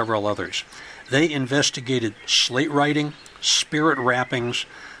 and several others. They investigated slate writing, spirit rappings,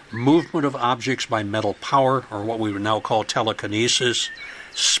 movement of objects by mental power, or what we would now call telekinesis,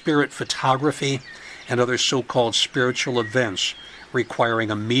 spirit photography, and other so-called spiritual events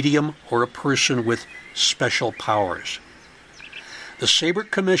requiring a medium or a person with special powers. The Seibert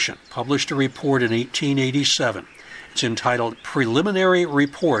Commission published a report in 1887. It's entitled Preliminary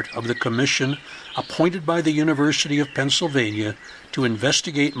Report of the Commission appointed by the University of Pennsylvania to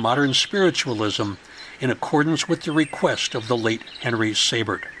investigate modern spiritualism in accordance with the request of the late Henry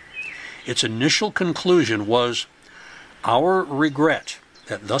Seibert. Its initial conclusion was, "Our regret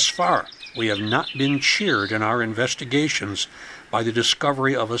that thus far we have not been cheered in our investigations by the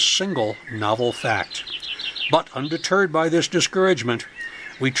discovery of a single novel fact. But undeterred by this discouragement,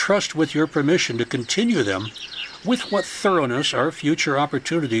 we trust with your permission to continue them with what thoroughness our future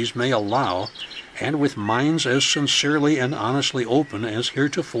opportunities may allow, and with minds as sincerely and honestly open as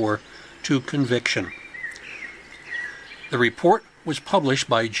heretofore to conviction." The report was published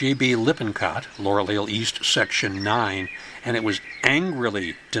by J.B. Lippincott, Laurel Hill East, Section 9, and it was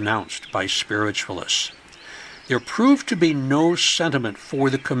angrily denounced by spiritualists. There proved to be no sentiment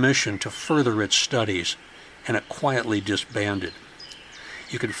for the commission to further its studies, and it quietly disbanded.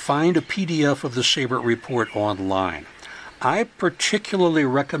 You can find a PDF of the Seibert report online. I particularly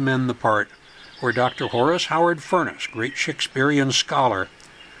recommend the part where Dr. Horace Howard Furness, great Shakespearean scholar,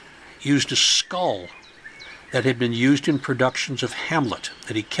 used a skull that had been used in productions of Hamlet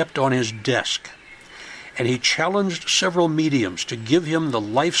that he kept on his desk. And he challenged several mediums to give him the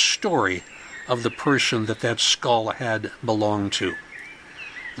life story of the person that skull had belonged to.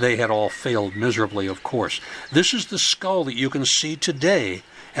 They had all failed miserably, of course. This is the skull that you can see today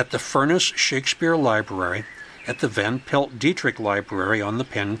at the Furness Shakespeare Library at the Van Pelt Dietrich Library on the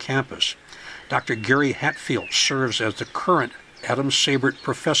Penn campus. Dr. Gary Hatfield serves as the current Adam Seibert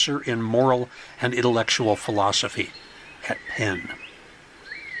Professor in Moral and Intellectual Philosophy at Penn.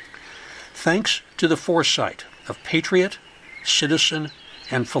 Thanks to the foresight of patriot, citizen,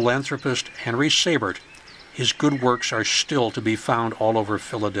 and philanthropist Henry Seibert, his good works are still to be found all over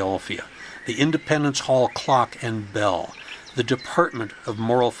Philadelphia. The Independence Hall Clock and Bell, the Department of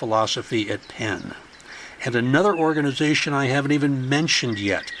Moral Philosophy at Penn, and another organization I haven't even mentioned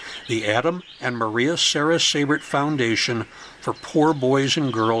yet, the Adam and Maria Sarah Seibert Foundation for Poor Boys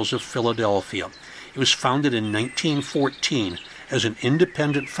and Girls of Philadelphia. It was founded in 1914 as an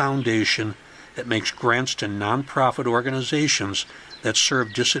independent foundation that makes grants to nonprofit organizations that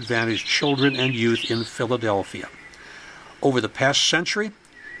serve disadvantaged children and youth in Philadelphia. Over the past century,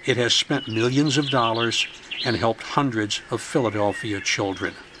 it has spent millions of dollars and helped hundreds of Philadelphia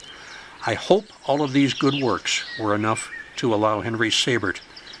children. I hope all of these good works were enough to allow Henry Seibert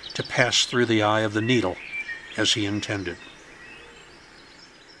to pass through the eye of the needle as he intended.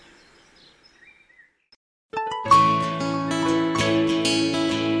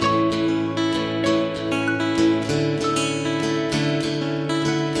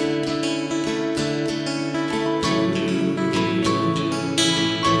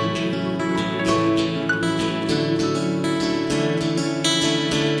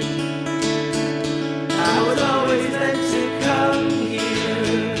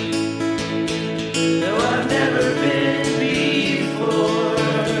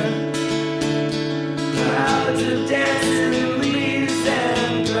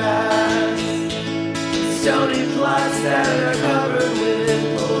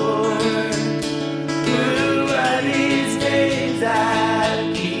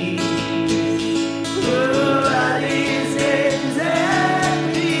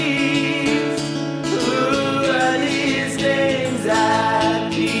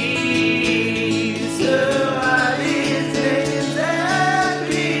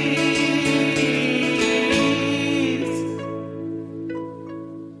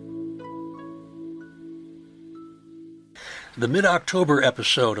 The mid-October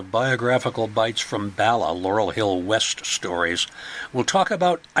episode of Biographical Bites from Bala, Laurel Hill West Stories, will talk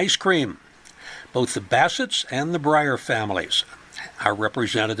about ice cream. Both the Bassetts and the Breyer families are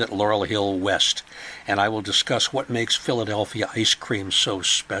represented at Laurel Hill West, and I will discuss what makes Philadelphia ice cream so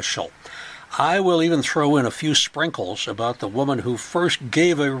special. I will even throw in a few sprinkles about the woman who first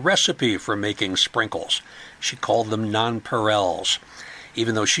gave a recipe for making sprinkles. She called them nonpareils.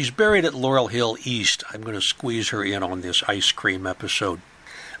 Even though she's buried at Laurel Hill East, I'm going to squeeze her in on this ice cream episode.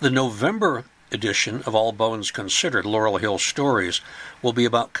 The November edition of All Bones Considered, Laurel Hill Stories, will be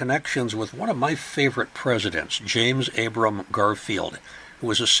about connections with one of my favorite presidents, James Abram Garfield, who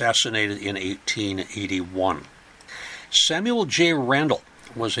was assassinated in 1881. Samuel J. Randall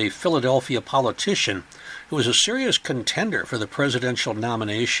was a Philadelphia politician who was a serious contender for the presidential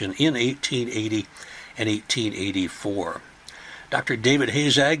nomination in 1880 and 1884. Dr. David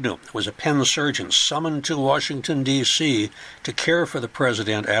Hayes Agnew was a Penn surgeon summoned to Washington, D.C. to care for the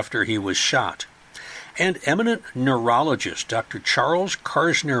president after he was shot. And eminent neurologist Dr. Charles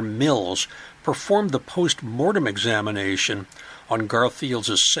Karsner Mills performed the post-mortem examination on Garfield's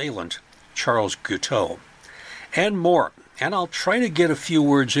assailant, Charles Guiteau. And more. And I'll try to get a few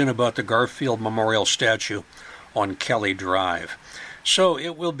words in about the Garfield Memorial statue on Kelly Drive. So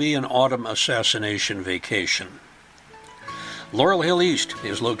it will be an autumn assassination vacation. Laurel Hill East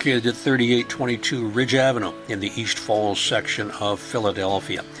is located at 3822 Ridge Avenue in the East Falls section of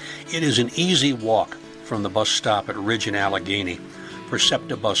Philadelphia. It is an easy walk from the bus stop at Ridge and Allegheny for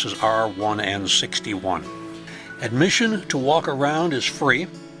SEPTA buses R1 and 61. Admission to walk around is free,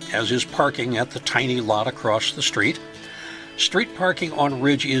 as is parking at the tiny lot across the street. Street parking on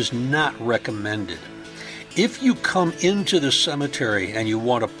Ridge is not recommended. If you come into the cemetery and you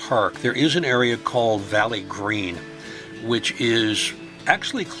want to park, there is an area called Valley Green, which is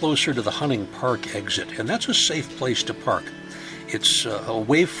actually closer to the Hunting Park exit, and that's a safe place to park. It's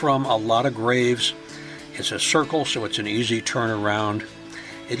away from a lot of graves. It's a circle, so it's an easy turnaround.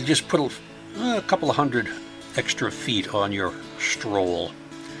 It'll just put a couple of hundred extra feet on your stroll.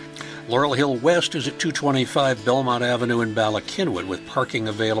 Laurel Hill West is at 225 Belmont Avenue in Bala Cynwyd, with parking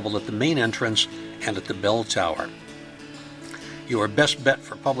available at the main entrance and at the bell tower. Your best bet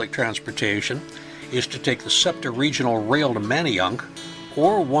for public transportation is to take the SEPTA Regional Rail to Manayunk,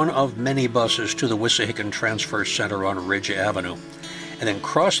 or one of many buses to the Wissahickon Transfer Center on Ridge Avenue, and then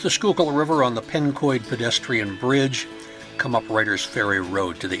cross the Schuylkill River on the Pencoid pedestrian bridge, come up Writers Ferry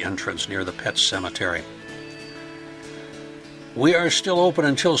Road to the entrance near the Pet Cemetery. We are still open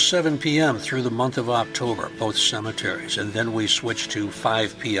until 7 p.m. through the month of October, both cemeteries, and then we switch to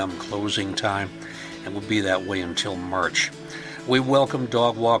 5 p.m. closing time, and will be that way until March. We welcome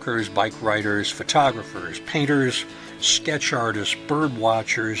dog walkers, bike riders, photographers, painters, sketch artists, bird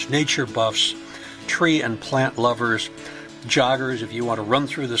watchers, nature buffs, tree and plant lovers, joggers if you want to run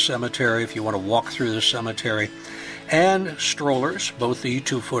through the cemetery, if you want to walk through the cemetery, and strollers, both the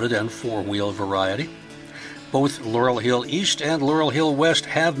two-footed and four-wheel variety. Both Laurel Hill East and Laurel Hill West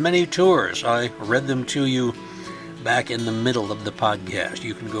have many tours. I read them to you back in the middle of the podcast.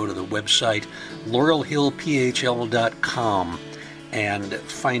 You can go to the website laurelhillphl.com and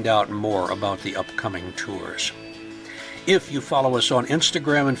find out more about the upcoming tours. If you follow us on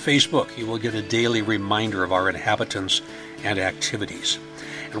Instagram and Facebook, you will get a daily reminder of our inhabitants and activities.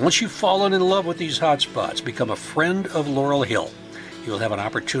 And once you've fallen in love with these hotspots, become a friend of Laurel Hill, you'll have an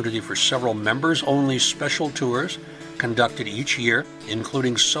opportunity for several members-only special tours conducted each year,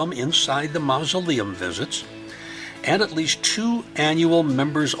 including some inside the mausoleum visits, and at least 2 annual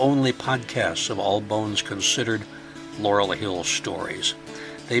members-only podcasts of All Bones Considered, Laurel Hill Stories.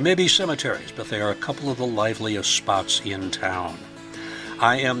 They may be cemeteries, but they are a couple of the liveliest spots in town.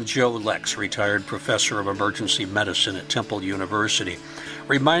 I am Joe Lex, retired professor of emergency medicine at Temple University,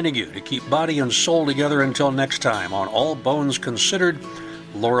 reminding you to keep body and soul together until next time on All Bones Considered,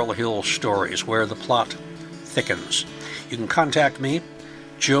 Laurel Hill Stories, where the plot thickens. You can contact me,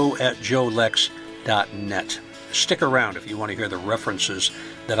 joe@joelex.net. Stick around if you want to hear the references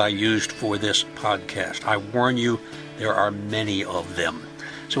that I used for this podcast. I warn you, there are many of them.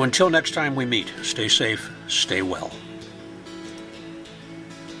 So until next time we meet, stay safe, stay well.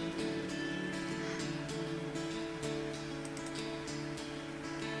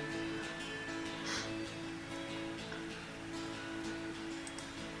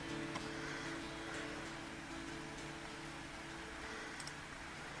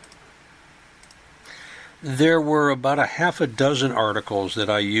 There were about a half a dozen articles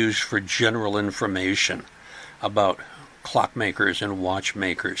that I used for general information about clockmakers and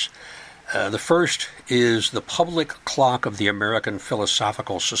watchmakers. The first is The Public Clock of the American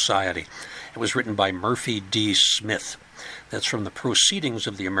Philosophical Society. It was written by Murphy D. Smith. That's from the Proceedings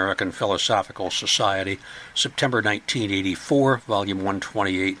of the American Philosophical Society, September 1984, volume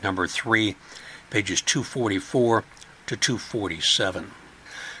 128, number 3, pages 244 to 247.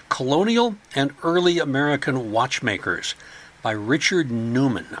 Colonial and Early American Watchmakers by Richard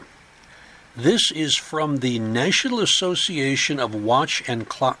Newman. This is from the National Association of Watch and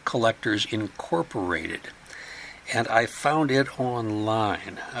Clock Collectors Incorporated, and I found it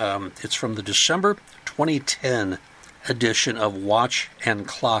online. It's from the December 2010 edition of Watch and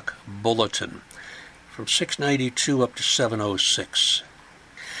Clock Bulletin, from 692 up to 706.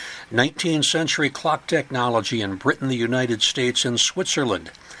 19th Century Clock Technology in Britain, the United States, and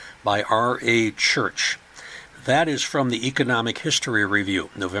Switzerland by R.A. Church. That is from the Economic History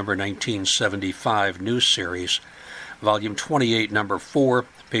Review, November 1975 news series, volume 28, number 4,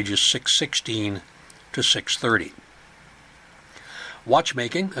 pages 616 to 630.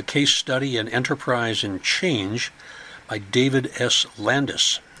 Watchmaking, a case study in enterprise and change by David S.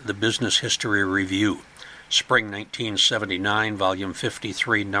 Landis, the Business History Review, spring 1979, volume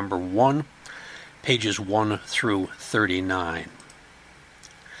 53, number 1, pages 1 through 39.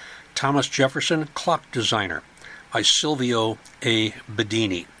 Thomas Jefferson, Clock Designer, by Silvio A.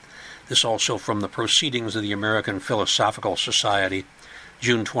 Bedini. This also from the Proceedings of the American Philosophical Society,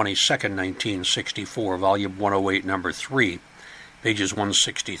 June 22, 1964, volume 108, number 3, pages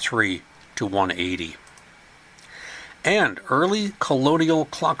 163 to 180. And Early Colonial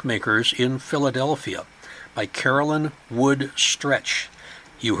Clockmakers in Philadelphia by Carolyn Wood Stretch.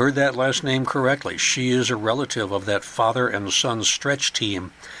 You heard that last name correctly. She is a relative of that father and son Stretch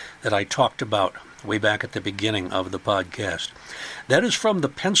team that I talked about way back at the beginning of the podcast. That is from the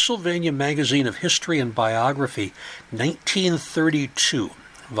Pennsylvania Magazine of History and Biography, 1932,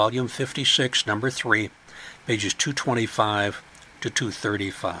 volume 56, number 3, pages 225 to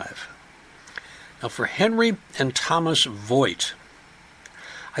 235. Now for Henry and Thomas Voigt,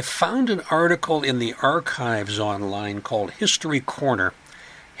 I found an article in the archives online called History Corner,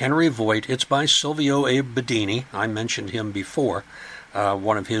 Henry Voigt. It's by Silvio A. Bedini. I mentioned him before,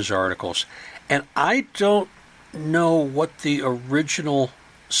 one of his articles. And I don't know what the original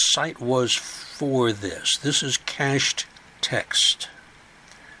site was for this. This is cached text.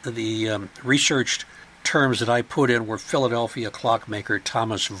 The researched terms that I put in were Philadelphia clockmaker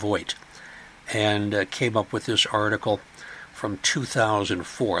Thomas Voigt, and came up with this article from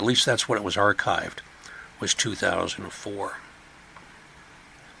 2004. At least that's when it was archived, was 2004.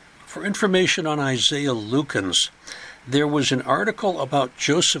 For information on Isaiah Lukens, there was an article about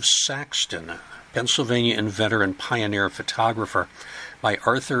Joseph Saxton, Pennsylvania inventor and pioneer photographer, by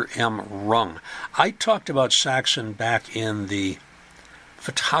Arthur M. Rung. I talked about Saxton back in the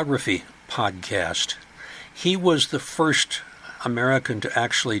photography podcast. He was the first American to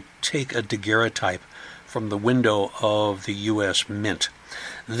actually take a daguerreotype from the window of the U.S. Mint.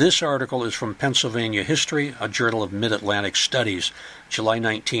 This article is from Pennsylvania History, a journal of Mid-Atlantic Studies, July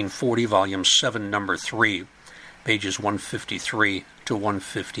 1940, volume 7, number 3, pages 153 to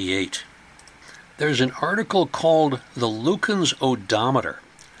 158. There's an article called The Lukens Odometer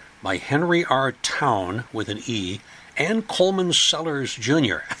by Henry R. Towne, with an E, and Coleman Sellers,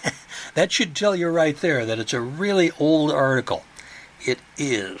 Jr. That should tell you right there that it's a really old article. It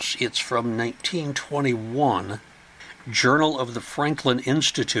is. It's from 1921, Journal of the Franklin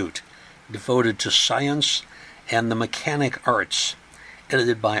Institute, devoted to science and the mechanic arts,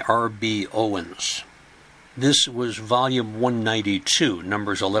 edited by R.B. Owens. This was volume 192,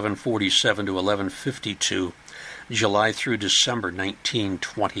 numbers 1147 to 1152, July through December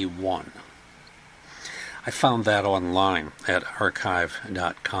 1921. I found that online at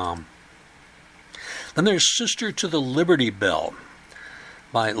archive.com. Then there's Sister to the Liberty Bell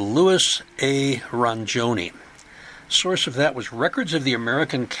by Louis A. Rongioni. Source of that was Records of the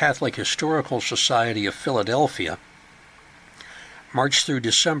American Catholic Historical Society of Philadelphia, March through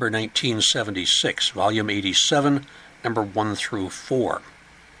December 1976, volume 87, number 1 through 4,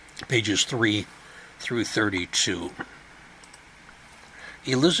 pages 3 through 32.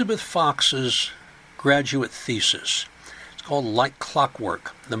 Elizabeth Fox's graduate thesis. It's called Like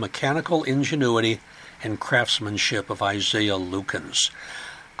Clockwork, The Mechanical Ingenuity and Craftsmanship of Isaiah Lukens.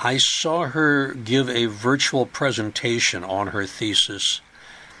 I saw her give a virtual presentation on her thesis.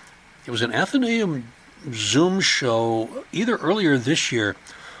 It was an Athenaeum Zoom show either earlier this year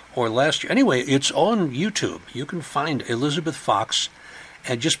or last year. Anyway, it's on YouTube. You can find Elizabeth Fox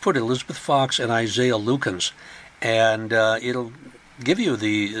and just put Elizabeth Fox and Isaiah Lukens, and it'll give you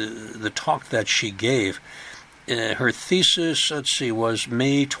the talk that she gave. Her thesis, was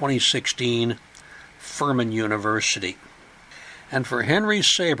May 2016, Furman University. And for Henry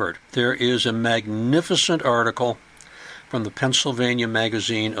Sabert, there is a magnificent article from the Pennsylvania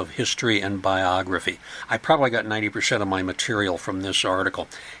Magazine of History and Biography. I probably got 90% of my material from this article.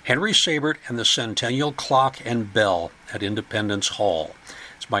 Henry Sabert and the Centennial Clock and Bell at Independence Hall.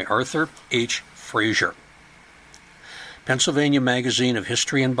 It's by Arthur H. Frazier. Pennsylvania Magazine of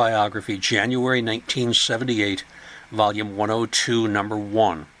History and Biography, January 1978, Volume 102, Number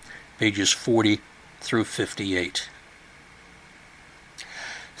 1, pages 40 through 58.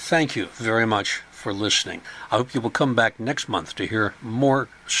 Thank you very much for listening. I hope you will come back next month to hear more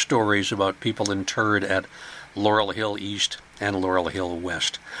stories about people interred at Laurel Hill East and Laurel Hill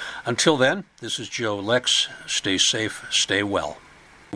West. Until then, this is Joe Lex. Stay safe, stay well.